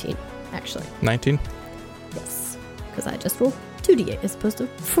 19, actually. 19? Yes. Because I just rolled 2d8 as opposed to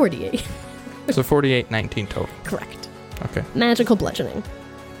 48. So 48, 19 total. Correct. Okay. Magical bludgeoning.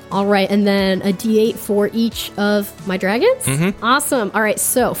 All right, and then a d8 for each of my dragons? Mm-hmm. Awesome. All right,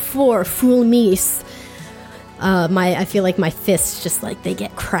 so for Fulmis, I feel like my fists just like they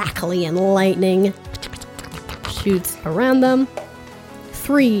get crackly and lightning shoots around them.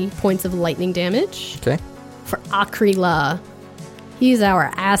 3 points of lightning damage. Okay. For Akrila, he's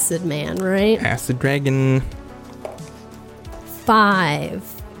our acid man, right? Acid dragon.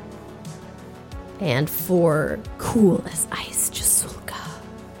 5. And for cool as ice, Jasulka,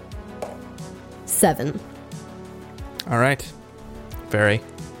 7. All right. Very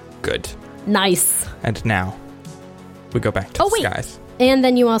good. Nice. And now we go back to the skies. And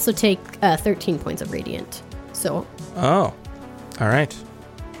then you also take 13 points of radiant. So. Oh. All right.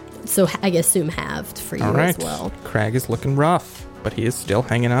 So I assume halved for you as well. Crag is looking rough, but he is still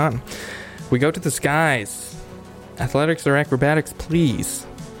hanging on. We go to the skies. Athletics or acrobatics, please.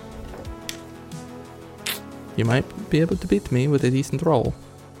 You might be able to beat me with a decent roll.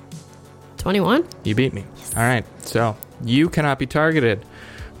 21? You beat me. Yes. All right. So you cannot be targeted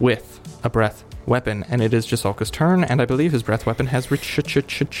with a breath weapon, and it is Jasolka's turn, and I believe his breath weapon has recharged.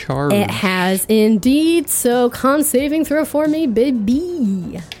 It has indeed. So con saving throw for me,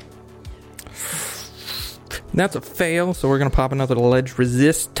 baby. That's a fail, so we're going to pop another ledge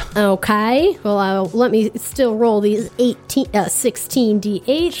resist. Okay. Well, let me still roll these 16 d8s.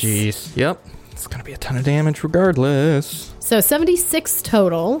 Jeez. Yep. It's going to be a ton of damage regardless. So 76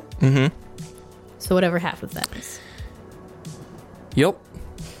 total. Mm-hmm. So whatever half of that is. Yep.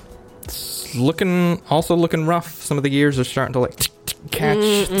 It's looking rough. Some of the gears are starting to catch.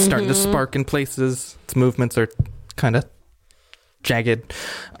 Mm-hmm. It's starting to spark in places. Its movements are kind of jagged.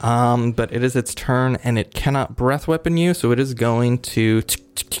 But it is its turn, and it cannot breath weapon you, so it is going to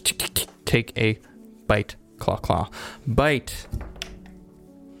take a bite. Claw. Bite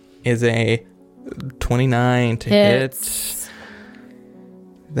is a 29 to hit.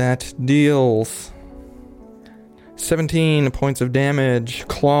 That deals 17 points of damage.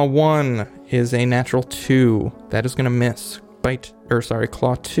 Claw 1 is a natural 2. That is going to miss.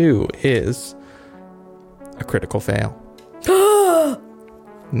 Claw 2 is a critical fail.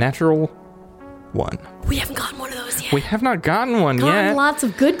 Natural 1. We haven't gotten one of those yet. We have not gotten one yet. Lots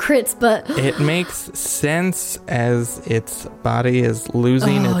of good crits, but it makes sense as its body is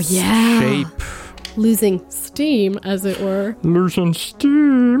losing its shape. Losing steam, as it were. Losing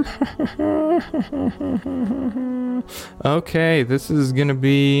steam. Okay, this is gonna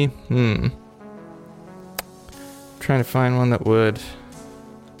be... Trying to find one that would...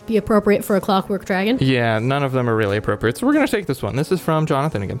 be appropriate for a Clockwork Dragon? Yeah, none of them are really appropriate. So we're going to take this one. This is from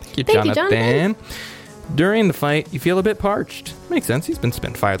Jonathan again. Thank you, Jonathan. During the fight, you feel a bit parched. Makes sense. He's been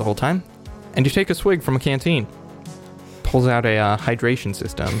spitting fire the whole time. And you take a swig from a canteen. Pulls out a hydration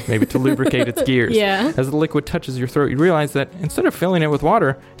system, maybe to lubricate its gears. Yeah. As the liquid touches your throat, you realize that instead of filling it with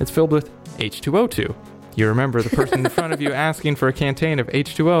water, it's filled with H2O2. You remember the person in front of you asking for a canteen of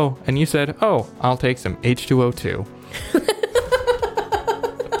H2O, and you said, "Oh, I'll take some H2O2."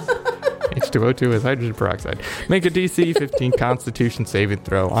 H2O2 is hydrogen peroxide. Make a DC 15 Constitution saving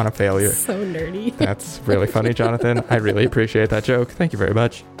throw on a failure. So nerdy. That's really funny, Jonathan. I really appreciate that joke. Thank you very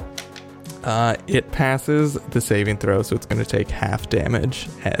much. It passes the saving throw, so it's going to take half damage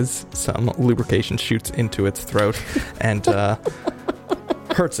as some lubrication shoots into its throat and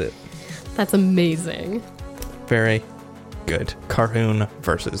hurts it. That's amazing. Very good. Carhoon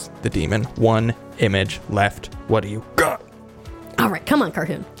versus the demon. 1 image left. What do you got? All right, come on,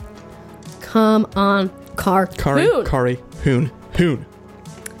 Carhoon. Come on, Hoon.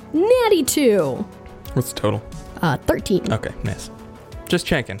 Natty 2. What's the total? 13. Okay, nice. Just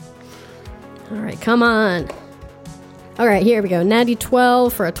checking. All right, come on. All right, here we go. Natty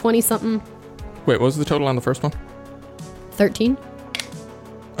 12 for a 20-something. Wait, what was the total on the first one? 13.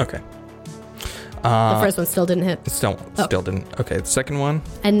 Okay. The first one still didn't hit. Still didn't. Okay, the second one?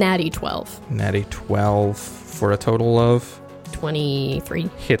 And Natty 12. Natty 12 for a total of? 23.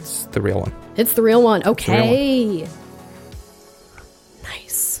 Hits the real one. It's the real one. Okay.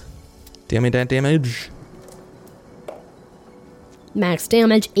 Deal me that damage. Max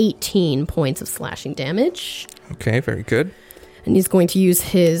damage, 18 points of slashing damage. Okay, very good. And he's going to use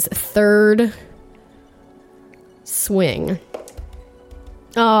his third swing.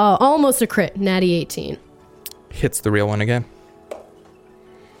 Almost a crit. Natty 18. Hits the real one again.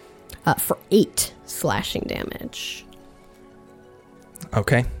 For 8 slashing damage.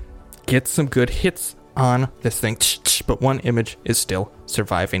 Okay. Get some good hits on this thing. But one image is still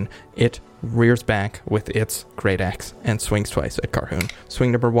surviving. It rears back with its great axe and swings twice at Carhoon.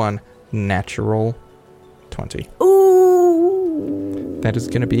 Swing number 1, natural 20. Ooh. That is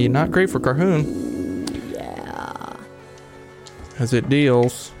going to be not great for Carhoon. Yeah. As it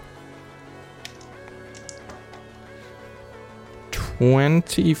deals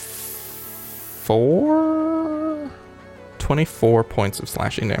 24 points of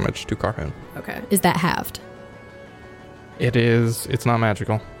slashing damage to Carhoon. Okay. Is that halved? It's not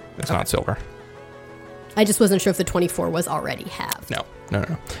magical. It's not silver. I just wasn't sure if the 24 was already halved. No.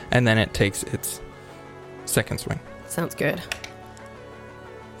 And then it takes its second swing Sounds good.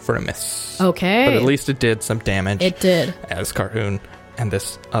 for a miss. Okay. But at least it did some damage. It did. As Carhoon and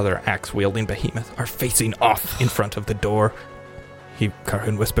this other axe-wielding behemoth are facing off in front of the door.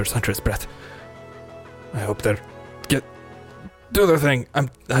 Carhoon whispers under his breath, I hope they're do their thing. I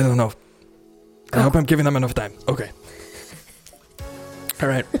don't know. I hope I'm giving them enough time. Okay. All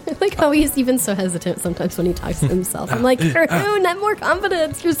right. I like how he's even so hesitant sometimes when he talks to himself. I'm like, Carhoon, have more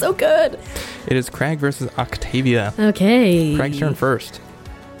confidence. You're so good. It is Crag versus Octavia. Okay. Crag's turn first.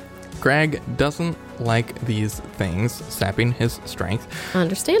 Crag doesn't like these things sapping his strength.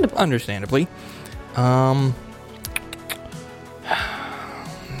 Understandably.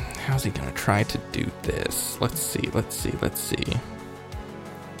 How's he gonna try to do this? Let's see. There's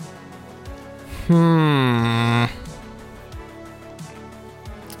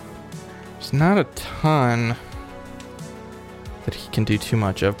not a ton that he can do too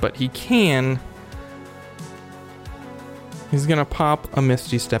much of, but he's gonna pop a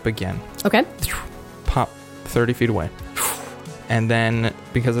Misty Step again. Okay. Pop 30 feet away. And then,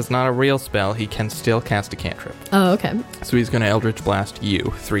 because it's not a real spell, he can still cast a cantrip. Oh, okay. So he's going to Eldritch Blast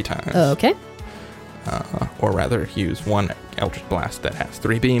you 3 times. Oh, okay. Or rather, use one Eldritch Blast that has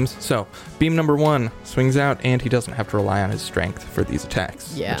 3 beams. So, beam number 1 swings out, and he doesn't have to rely on his strength for these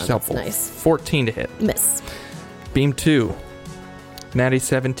attacks. Yeah, which is that's helpful. nice. 14 to hit. Miss. Beam 2. Natty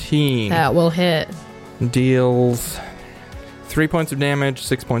 17. That will hit. Deals 3 points of damage,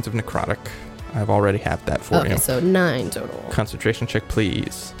 6 points of necrotic. I've already have that for you. Okay, so 9 total. Concentration check,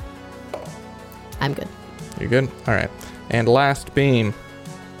 please. I'm good. You're good? All right. And last beam.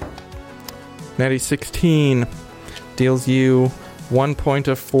 Natty 16 deals you 1 point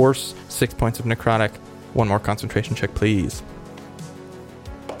of force, 6 points of necrotic. One more concentration check, please.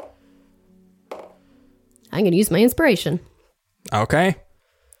 I'm going to use my inspiration. Okay.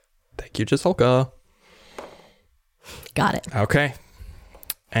 Thank you, Jisulka. Got it. Okay.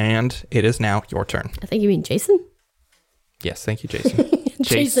 And it is now your turn. I think you mean Jason? Yes, thank you, Jason.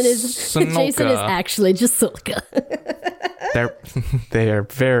 Jason is actually Jisulka. They are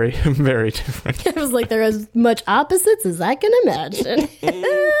very, very different. I was like, they're as much opposites as I can imagine.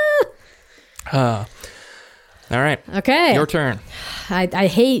 All right. Okay. Your turn. I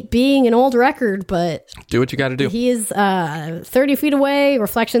hate being an old record, but do what you got to do. He is 30 feet away.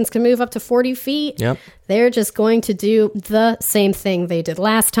 Reflections can move up to 40 feet. Yep. They're just going to do the same thing they did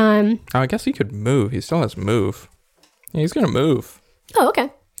last time. Oh, I guess he could move. He still has move. Yeah, he's going to move. Oh, okay.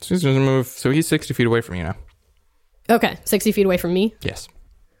 So he's going to move. So he's 60 feet away from you now. Okay. 60 feet away from me? Yes.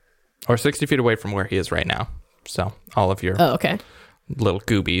 Or 60 feet away from where he is right now. So all of your little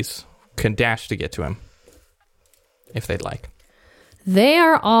goobies can dash to get to him if they'd like. They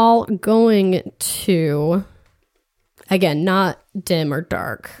are all going to, again, not dim or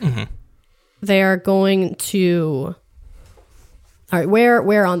dark. Mm-hmm. They are going to, all right,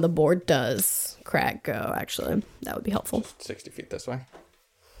 where on the board does Crag go, actually? That would be helpful. 60 feet this way.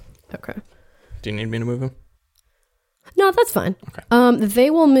 Okay. Do you need me to move him? No, that's fine. Okay. They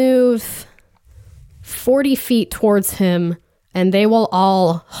will move 40 feet towards him, and they will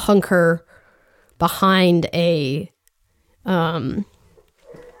all hunker behind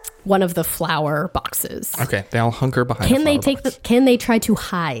one of the flower boxes. Okay, they'll hunker behind. Can they try to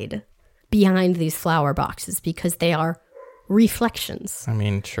hide behind these flower boxes because they are reflections? I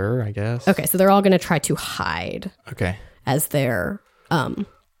mean, sure, I guess. Okay, so they're all going to try to hide. Okay. As their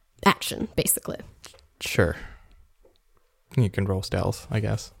action, basically. Sure. You can roll stealth, I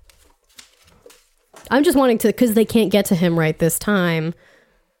guess. I'm just wanting to, because they can't get to him right this time.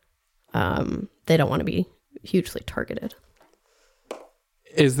 They don't want to be hugely targeted.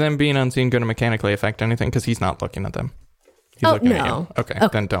 Is them being unseen going to mechanically affect anything? Because he's not looking at them. He's looking at you. Okay,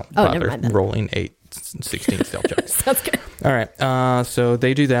 then don't bother rolling 16 stealth checks. Sounds good. All right, so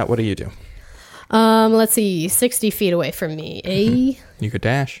they do that. What do you do? Let's see, 60 feet away from me. You could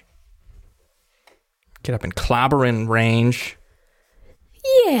dash. Get up in clobbering range.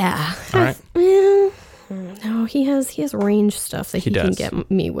 Yeah. All right. No, he has range stuff that he can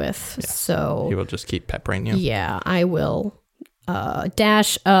get me with. Yeah. So he will just keep peppering you. Yeah, I will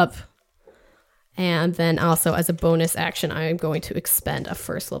dash up, and then also as a bonus action, I am going to expend a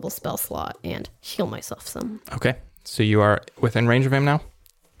first level spell slot and heal myself some. Okay, so you are within range of him now?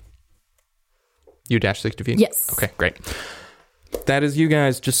 You dash 60 feet? Yes. Okay, great. That is you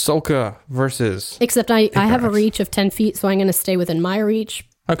guys, Jasulka versus... Except I have a reach of 10 feet, so I'm going to stay within my reach.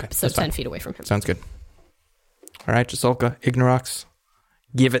 Okay, so 10 feet away from him. Sounds good. All right, Jasulka, Ignorox,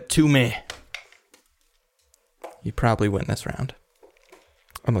 give it to me. You probably win this round.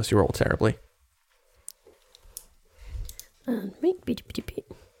 Unless you roll terribly.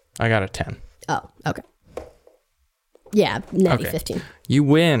 I got a 10. Oh, okay. Yeah, natty 15. You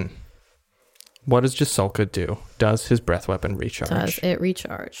win. What does Jasulka do? Does his breath weapon recharge? Does it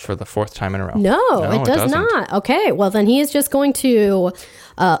recharge? For the 4th time in a row. No, it does not. Okay, well then he is just going to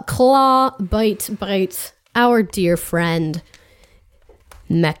claw, bite our dear friend,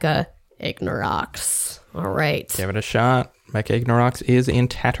 Mecha Ignorox. All right. Give it a shot. Mecha Ignorox is in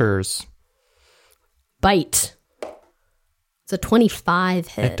tatters. Bite. It's a 25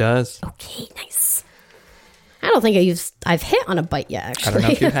 hit. It does. Okay, nice. I don't think I've hit on a bite yet, actually. I don't know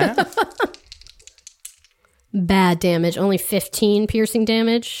if you have. Bad damage. Only 15 piercing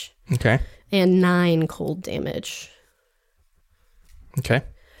damage. Okay. And 9 cold damage. Okay.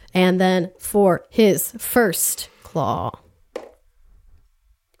 And then for his first claw,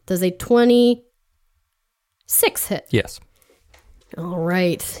 does a 26 hit? Yes. All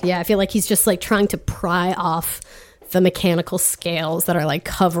right. Yeah, I feel like he's just like trying to pry off the mechanical scales that are like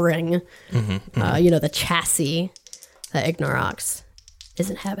covering, the chassis that Ignorox is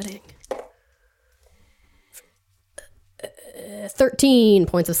inhabiting. 13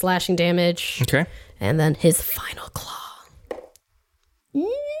 points of slashing damage. Okay. And then his final claw.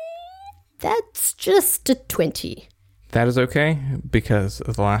 That's just a 20. That is okay, because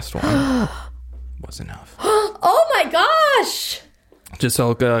the last one was enough. Oh my gosh!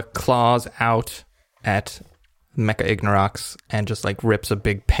 Jasulka claws out at Mecha Ignorox and just like rips a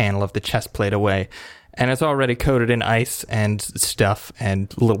big panel of the chest plate away. And it's already coated in ice and stuff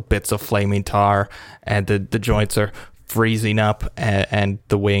and little bits of flaming tar. And the joints are freezing up and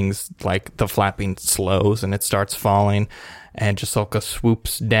the wings, like the flapping slows and it starts falling. And Jasulka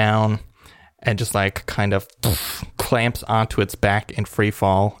swoops down and just like kind of clamps onto its back in free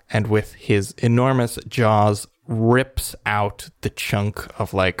fall. And with his enormous jaws rips out the chunk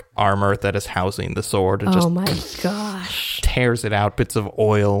of like armor that is housing the sword. And oh my gosh. Tears it out. Bits of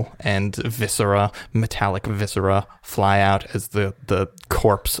oil and viscera, metallic viscera, fly out as the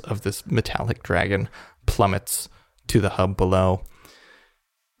corpse of this metallic dragon plummets to the hub below.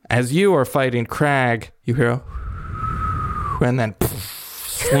 As you are fighting Crag, you hear a and then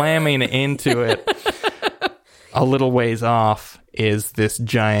slamming into it a little ways off is this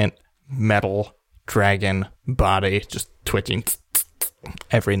giant metal dragon body just twitching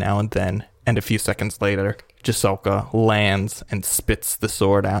every now and then. And a few seconds later, Jasulka lands and spits the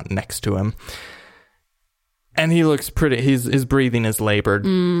sword out next to him. And he looks pretty, his breathing is labored.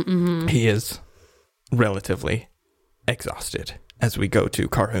 Mm-hmm. He is relatively exhausted as we go to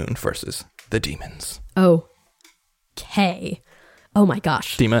Carhoon versus the demons. Okay. Oh my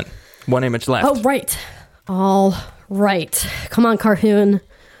gosh. Demon, 1 image left. Oh, right. All right. Come on, Carhoon.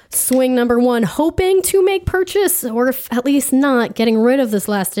 Swing number 1, hoping to make purchase, or if at least not, getting rid of this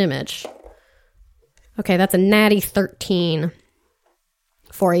last image. Okay, that's a natty 13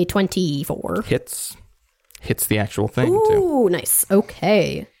 for a 24. Hits the actual thing, Ooh, too. Ooh, nice.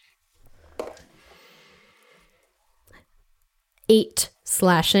 Okay. 8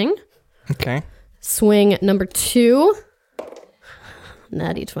 slashing. Okay. Swing number 2.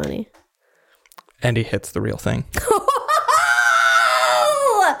 Natty 20. And he hits the real thing.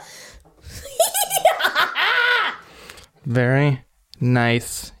 Very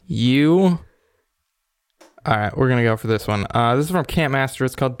nice. All right, we're going to go for this one. This is from Camp Master.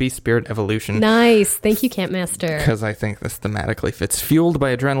 It's called Beast Spirit Evolution. Nice. Thank you, Camp Master. Because I think this thematically fits. Fueled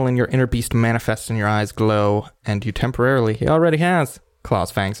by adrenaline, your inner beast manifests and your eyes glow, and you temporarily, he already has, claws,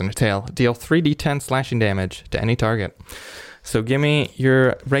 fangs, and a tail. Deal 3d10 slashing damage to any target. So give me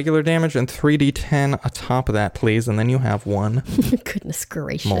your regular damage and 3d10 atop of that, please, and then you have 1 Goodness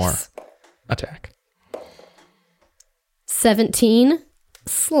gracious. more attack. 17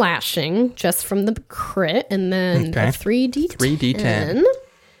 slashing just from the crit, and then Okay. a 3d10. 3d10.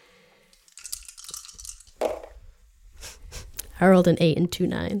 I rolled an 8 and 2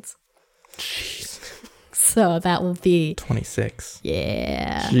 9s. Jeez. So that will be 26.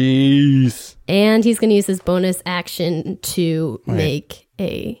 Yeah. Jeez. And he's going to use his bonus action to make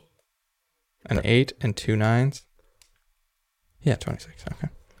a... An 8 and 2 9s? Yeah, 26. Okay.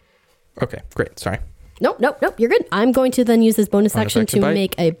 Okay, great. Sorry. Nope. You're good. I'm going to then use his bonus action to bite.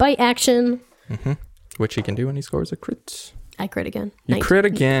 make a bite action. Mm-hmm. Which he can do when he scores a crit. I crit again. You crit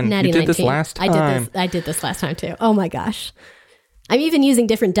again. Natty You did 19. this last time. I did this last time too. Oh my gosh. I'm even using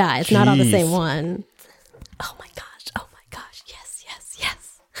different die. It's not all the same Jeez. one. Oh my gosh.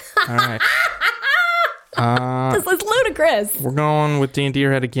 Yes. All right. This is ludicrous. We're going with D&D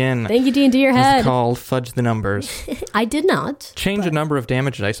Your Head again. Thank you, D&D Your This Head. is called Fudge the Numbers. I did not. Change a number of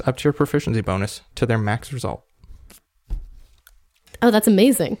damage dice up to your proficiency bonus to their max result. Oh, that's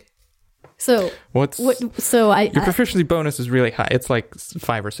amazing. So Your proficiency bonus is really high. It's like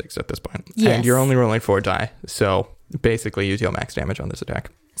 5 or 6 at this point. Yes. And you're only rolling 4 die. So basically you deal max damage on this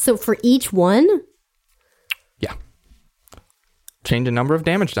attack. So for each one? Yeah. Change a number of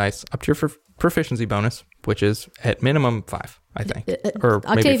damage dice up to your proficiency bonus, which is at minimum 5, I think. Or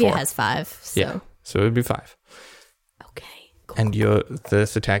maybe Octavia 4. has 5. So. Yeah. So it would be 5. Okay. Cool. And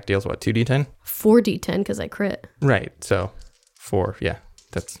this attack deals what, 2d10? 4d10 because I crit. Right. So 4. Yeah.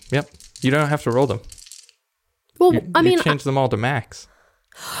 Yep. You don't have to roll them. Well, You change them all to max.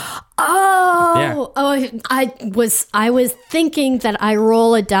 I was thinking that I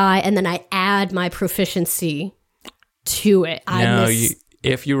roll a die and then I add my proficiency to it.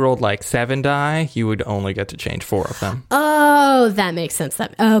 If you rolled like 7 die, you would only get to change 4 of them. Oh, that makes sense.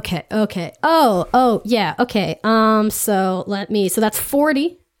 Okay. Oh, yeah. Okay. So that's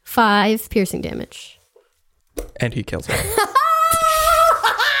 45 piercing damage. And he kills it.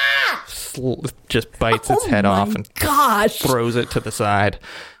 Just bites its head off and throws it to the side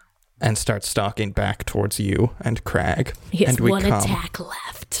and starts stalking back towards you and Crag. He has and one attack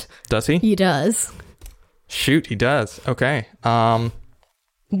left. Does he? He does. Shoot, he does. Okay.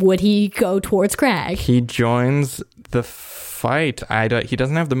 Would he go towards Crag? He joins the fight. He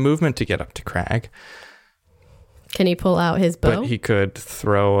doesn't have the movement to get up to Crag. Can he pull out his bow? But he could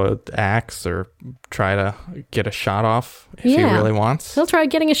throw an axe or try to get a shot off if he really wants. He'll try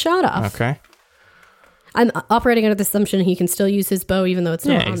getting a shot off. Okay. I'm operating under the assumption he can still use his bow even though it's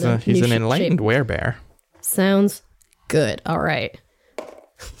not on the he's new an enlightened shape. werebear. Sounds good. All right.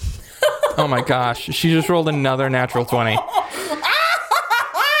 Oh my gosh. She just rolled another natural 20.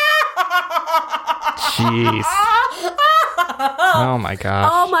 Jeez. Oh my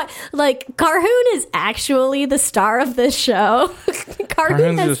gosh. Oh my, Carhoon is actually the star of this show. Carhoon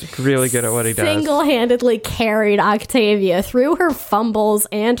Carhoon's has just really good at what he does. single-handedly carried Octavia through her fumbles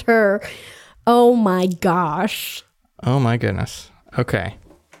and her, oh my gosh. Oh my goodness. Okay.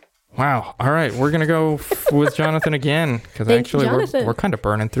 Wow. All right. We're going to go with Jonathan again because actually we're kind of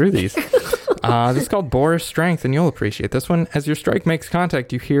burning through these. This is called Boar's Strength, and you'll appreciate this one. As your strike makes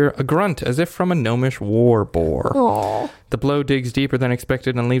contact, you hear a grunt as if from a gnomish war boar. Aww. The blow digs deeper than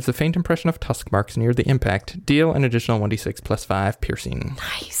expected and leaves a faint impression of tusk marks near the impact. Deal an additional 1d6 plus 5 piercing.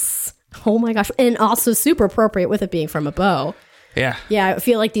 Nice. Oh my gosh. And also super appropriate with it being from a bow. Yeah. Yeah, I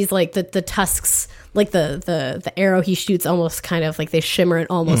feel like these, the tusks, the arrow he shoots almost kind of like they shimmer and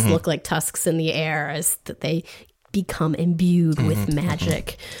almost look like tusks in the air as that they become imbued with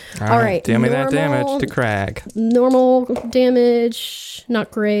magic. All right. Deal me that damage to Crag. Normal damage,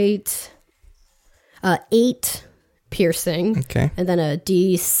 not great. 8 piercing. Okay. And then a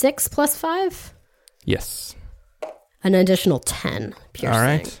d6 plus 5. Yes. An additional 10 piercing. All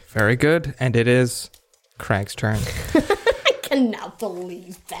right. Very good. And it is Crag's turn. I cannot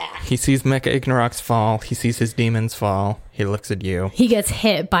believe that. He sees Mecha Ignorox fall. He sees his demons fall. He looks at you. He gets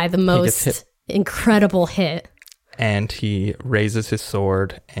hit by the most incredible hit. And he raises his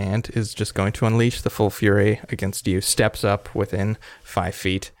sword and is just going to unleash the full fury against you. Steps up within 5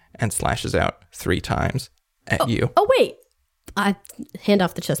 feet and slashes out 3 times at you. Oh, wait. I hand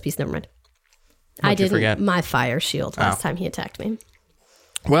off the chest piece. Never mind. I didn't forget? my fire shield last time he attacked me.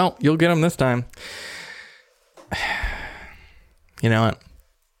 Well, you'll get him this time. You know what?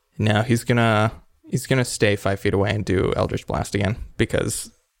 No, he's gonna stay 5 feet away and do Eldritch Blast again because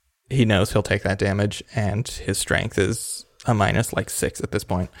he knows he'll take that damage and his strength is a minus 6 at this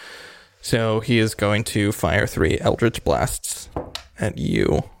point. So he is going to fire 3 Eldritch Blasts at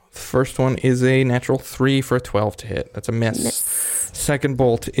you. The first one is a natural 3 for a 12 to hit. That's a miss. Second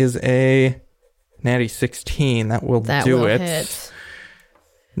bolt is a natty 16. That will do it. Hit.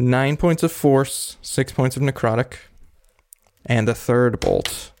 9 points of force, 6 points of necrotic. And the third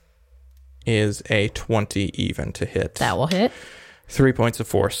bolt is a 20 even to hit. That will hit. 3 points of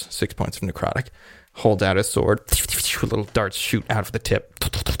force, 6 points of necrotic. Hold out his sword. Little darts shoot out of the tip.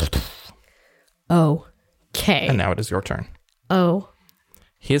 Okay. And now it is your turn. Oh.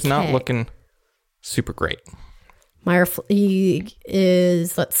 He is not looking super great. He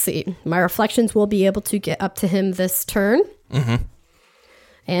is, let's see. My reflections will be able to get up to him this turn. Mm-hmm.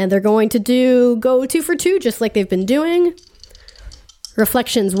 And they're going to go 2 for 2, just like they've been doing.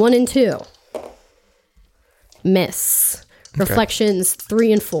 Reflections 1 and 2. Miss. Okay. Reflections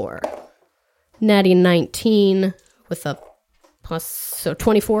 3 and 4. Natty 19 with a plus, so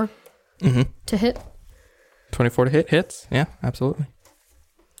 24 to hit. 24 to hit hits. Yeah, absolutely.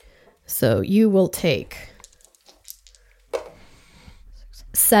 So you will take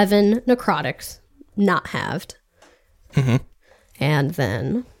 7 necrotics, not halved. Mm-hmm. And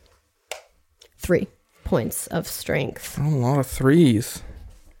then 3 points of strength. A lot of 3s.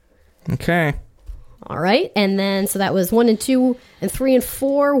 Okay. All right. And then, so that was 1 and 2, and 3 and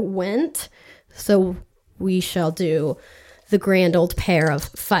 4 went. So we shall do the grand old pair of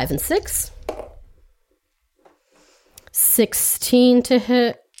 5 and 6. 16 to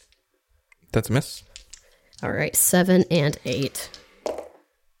hit. That's a miss. All right. 7 and 8.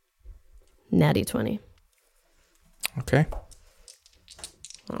 Natty 20. Okay.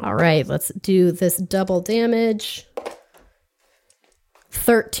 All right. Let's do this double damage.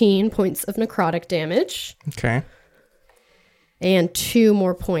 13 points of necrotic damage. Okay. And 2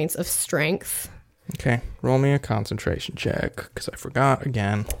 more points of strength. Okay. Roll me a concentration check, because I forgot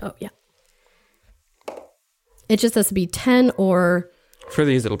again. Oh, yeah. It just has to be 10 or... For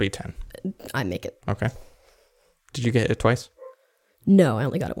these, it'll be 10. I make it. Okay. Did you get it twice? No, I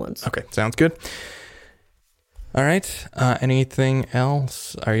only got it once. Okay, sounds good. All right. Anything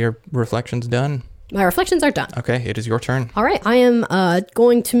else? Are your reflections done? My reflections are done. Okay, it is your turn. All right. I am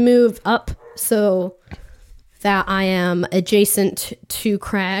going to move up so that I am adjacent to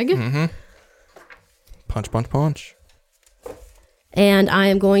Crag. Mm-hmm. Punch, punch, punch. And I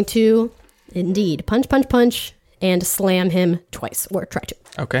am going to, indeed, punch, punch, punch, and slam him twice, or try to.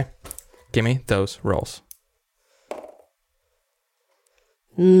 Okay. Give me those rolls.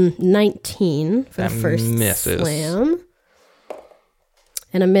 19 for That the first misses. slam.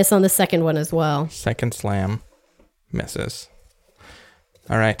 And a miss on the second one as well. Second slam misses.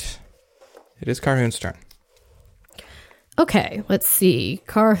 All right. It is Carhoon's turn. Okay, let's see.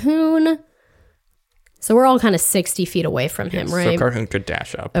 Carhoon. So we're all kind of 60 feet away from him, Yes, right? So Carhoon could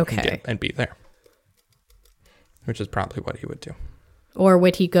dash up Okay. and be there. Which is probably what he would do. Or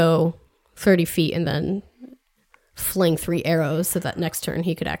would he go 30 feet and then fling 3 arrows so that next turn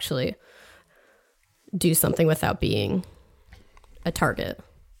he could actually do something without being a target?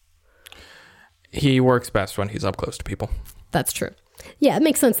 He works best when he's up close to people. That's true. Yeah, it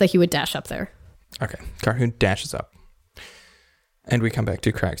makes sense that he would dash up there. Okay. Carhoon dashes up. And we come back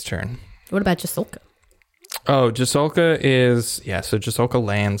to Crag's turn. What about Jasolka? Oh, Jasolka is... Yeah, so Jasolka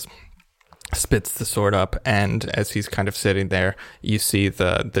lands, spits the sword up, and as he's kind of sitting there, you see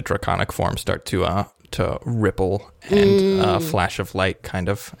the draconic form start to ripple, and a flash of light kind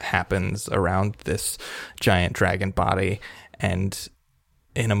of happens around this giant dragon body, and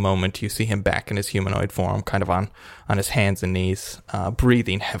in a moment you see him back in his humanoid form, kind of on his hands and knees,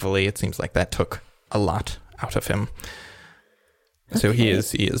 breathing heavily. It seems like that took a lot out of him. So Okay. he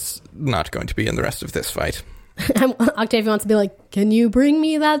is not going to be in the rest of this fight. Octavia wants to be like, can you bring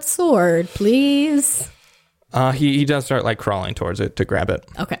me that sword, please? He does start like crawling towards it to grab it.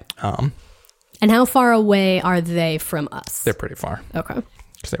 Okay. And how far away are they from us? they're pretty far Okay.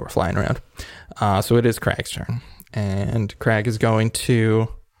 because they were flying around. So it is Crag's turn, and Crag is going to.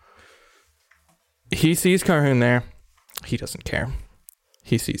 He sees Carhoon there. He doesn't care.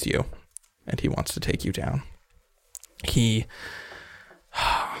 He sees you, and he wants to take you down.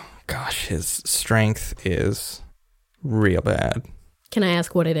 Gosh, his strength is real bad. Can I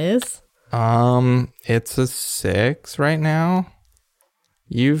ask what it is? It's a 6 right now.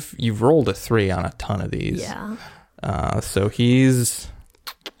 You've rolled a 3 on a ton of these. Yeah. So he's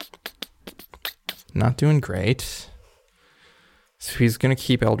not doing great. So he's gonna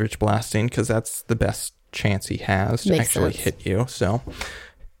keep Eldritch Blasting because that's the best chance he has to Makes actually sense. hit you. So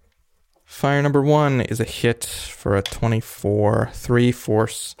fire number 1 is a hit for a 24, 3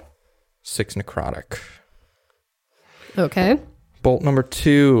 force, 6 necrotic. Okay. Bolt number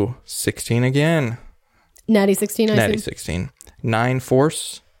 2, 16 again. Natty 16, I Natty see. 16. 9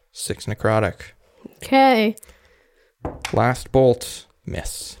 force, 6 necrotic. Okay. Last bolt,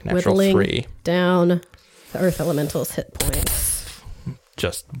 miss. Natural Whittling 3. down the Earth Elemental's hit points.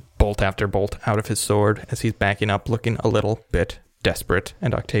 Just bolt after bolt out of his sword as he's backing up, looking a little bit desperate.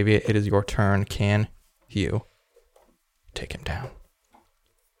 And Octavia, it is your turn. Can you take him down?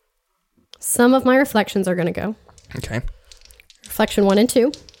 Some of my reflections are going to go. Okay. Reflection 1 and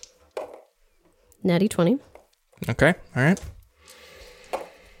 2. Natty 20. Okay, all right.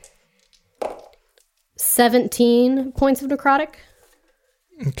 17 points of necrotic.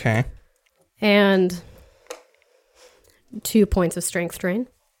 Okay. And 2 points of strength drain.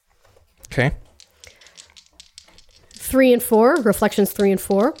 Okay. 3 and 4. Reflections 3 and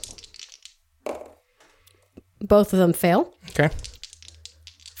 4. Both of them fail. Okay.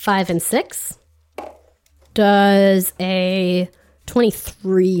 5 and 6. Does a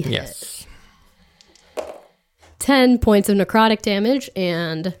 23 hit? Yes. 10 points of necrotic damage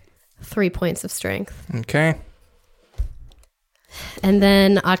and 3 points of strength. Okay. And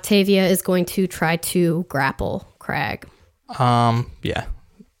then Octavia is going to try to grapple Crag. Yeah.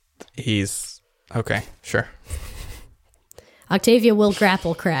 He's okay, sure. Octavia will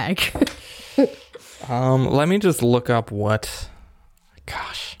grapple Crag. Let me just look up what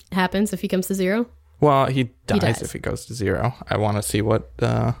Happens if he comes to 0. Well, he dies dies. if he goes to 0. I want to see what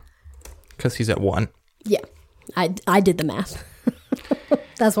because he's at 1. Yeah. I did the math.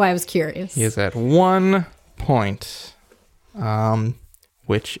 That's why I was curious. He is at 1 point.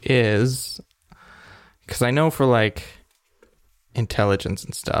 Which is because I know for like intelligence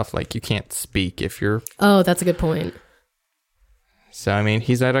and stuff, like you can't speak if you're. Oh, that's a good point. So I mean,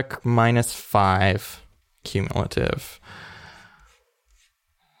 he's at a -5 cumulative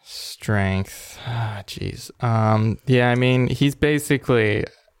strength. Jeez. Yeah, I mean, he's basically.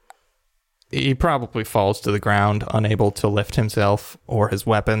 He probably falls to the ground, unable to lift himself or his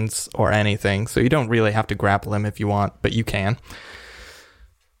weapons or anything. So you don't really have to grapple him if you want, but you can.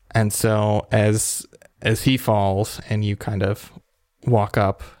 And so as he falls and you kind of walk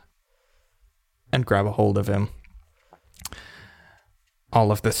up and grab a hold of him,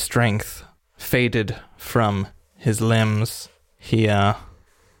 all of the strength faded from his limbs. You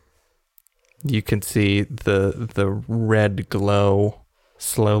can see the red glow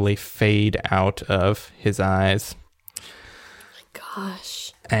slowly fade out of his eyes.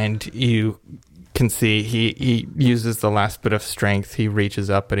 Gosh. And you can see he uses the last bit of strength. He reaches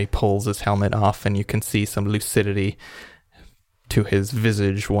up and he pulls his helmet off, and you can see some lucidity to his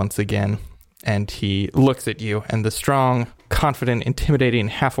visage once again. And he looks at you, and the strong, confident, intimidating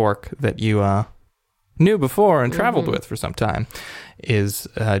half-orc that you knew before and traveled with for some time is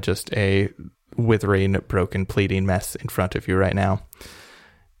just a withering, broken, bleeding mess in front of you right now.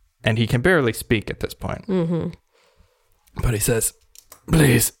 And he can barely speak at this point. Mm-hmm. But he says,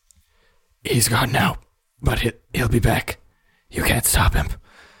 "Please, he's gone now, but he'll be back. You can't stop him.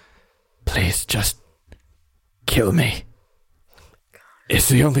 Please, just kill me. It's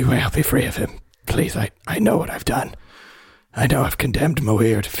the only way I'll be free of him. Please, I know what I've done. I know I've condemned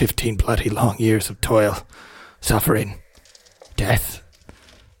Moir to 15 bloody long years of toil, suffering, death.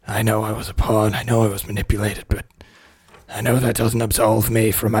 I know I was a pawn. I know I was manipulated, but I know that doesn't absolve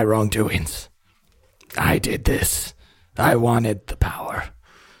me from my wrongdoings. I did this. I wanted the power.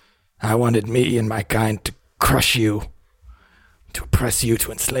 I wanted me and my kind to crush you, to oppress you,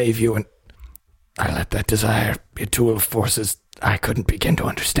 to enslave you, and I let that desire be a tool of forces I couldn't begin to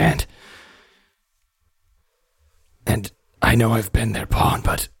understand. And I know I've been their pawn,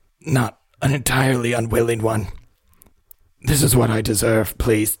 but not an entirely unwilling one. This is what I deserve.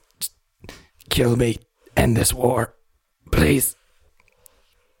 Please, just kill me. End this war. Please."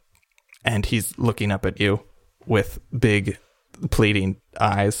 And he's looking up at you with big, pleading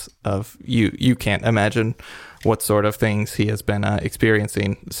eyes of you can't imagine what sort of things he has been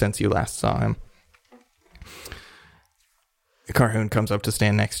experiencing since you last saw him. Carhoon comes up to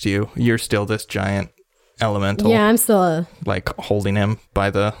stand next to you. You're still this giant elemental. Yeah, I'm still like holding him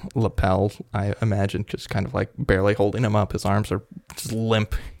by the lapel, I imagine, just kind of like barely holding him up. His arms are just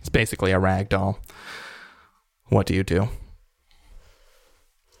limp. He's basically a rag doll. What do you do?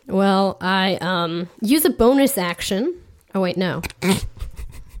 Well, I use a bonus action. Oh, wait, no.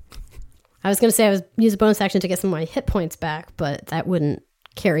 I was going to say I use a bonus action to get some of my hit points back, but that wouldn't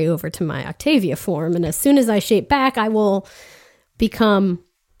carry over to my Octavia form. And as soon as I shape back, I will become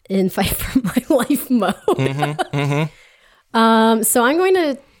in fight for my life mode. So I'm going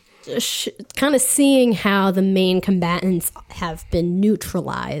to kind of seeing how the main combatants have been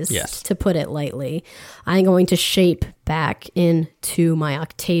neutralized, yes, to put it lightly. I'm going to shape back into my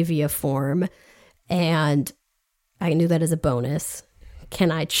Octavia form, and I can do that as a bonus.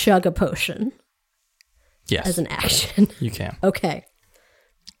 Can I chug a potion? Yes. As an action? You can. Okay.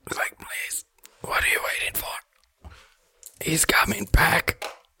 Like, please, what are you waiting for? He's coming back.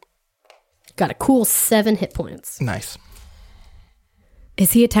 Got a cool 7 hit points. Nice.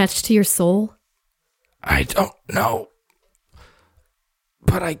 Is he attached to your soul? I don't know.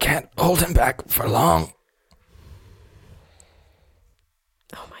 But I can't hold him back for long.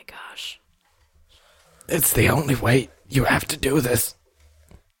 Oh my gosh. It's the only way you have to do this.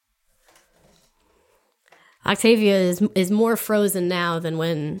 Octavia is more frozen now than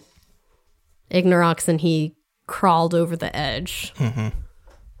when Ignorox and he crawled over the edge. Mm-hmm.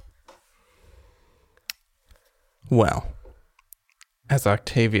 Well, as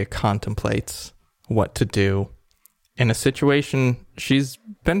Octavia contemplates what to do in a situation she's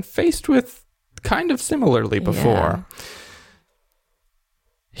been faced with kind of similarly before. Yeah.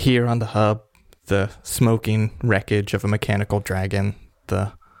 Here on the hub, the smoking wreckage of a mechanical dragon,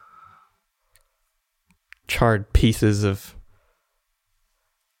 the charred pieces of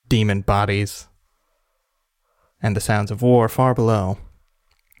demon bodies, and the sounds of war far below.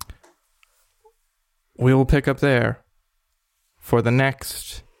 We will pick up there for the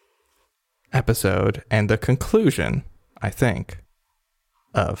next episode and the conclusion, I think,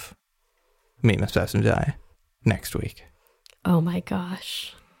 of Meet Miss Pessimzai next week. Oh my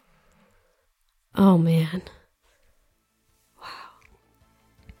gosh. Oh man. Wow.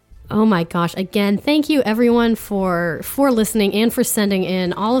 Oh my gosh. Again, thank you everyone for listening and for sending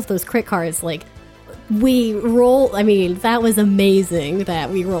in all of those crit cards. Like, that was amazing that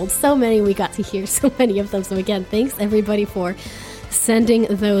we rolled so many. We got to hear so many of them. So again, thanks everybody for sending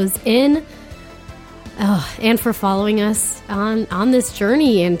those in. And for following us on this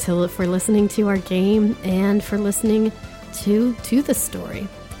journey, and for listening to our game and for listening to the story.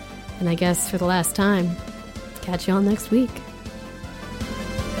 And I guess for the last time, catch you all next week.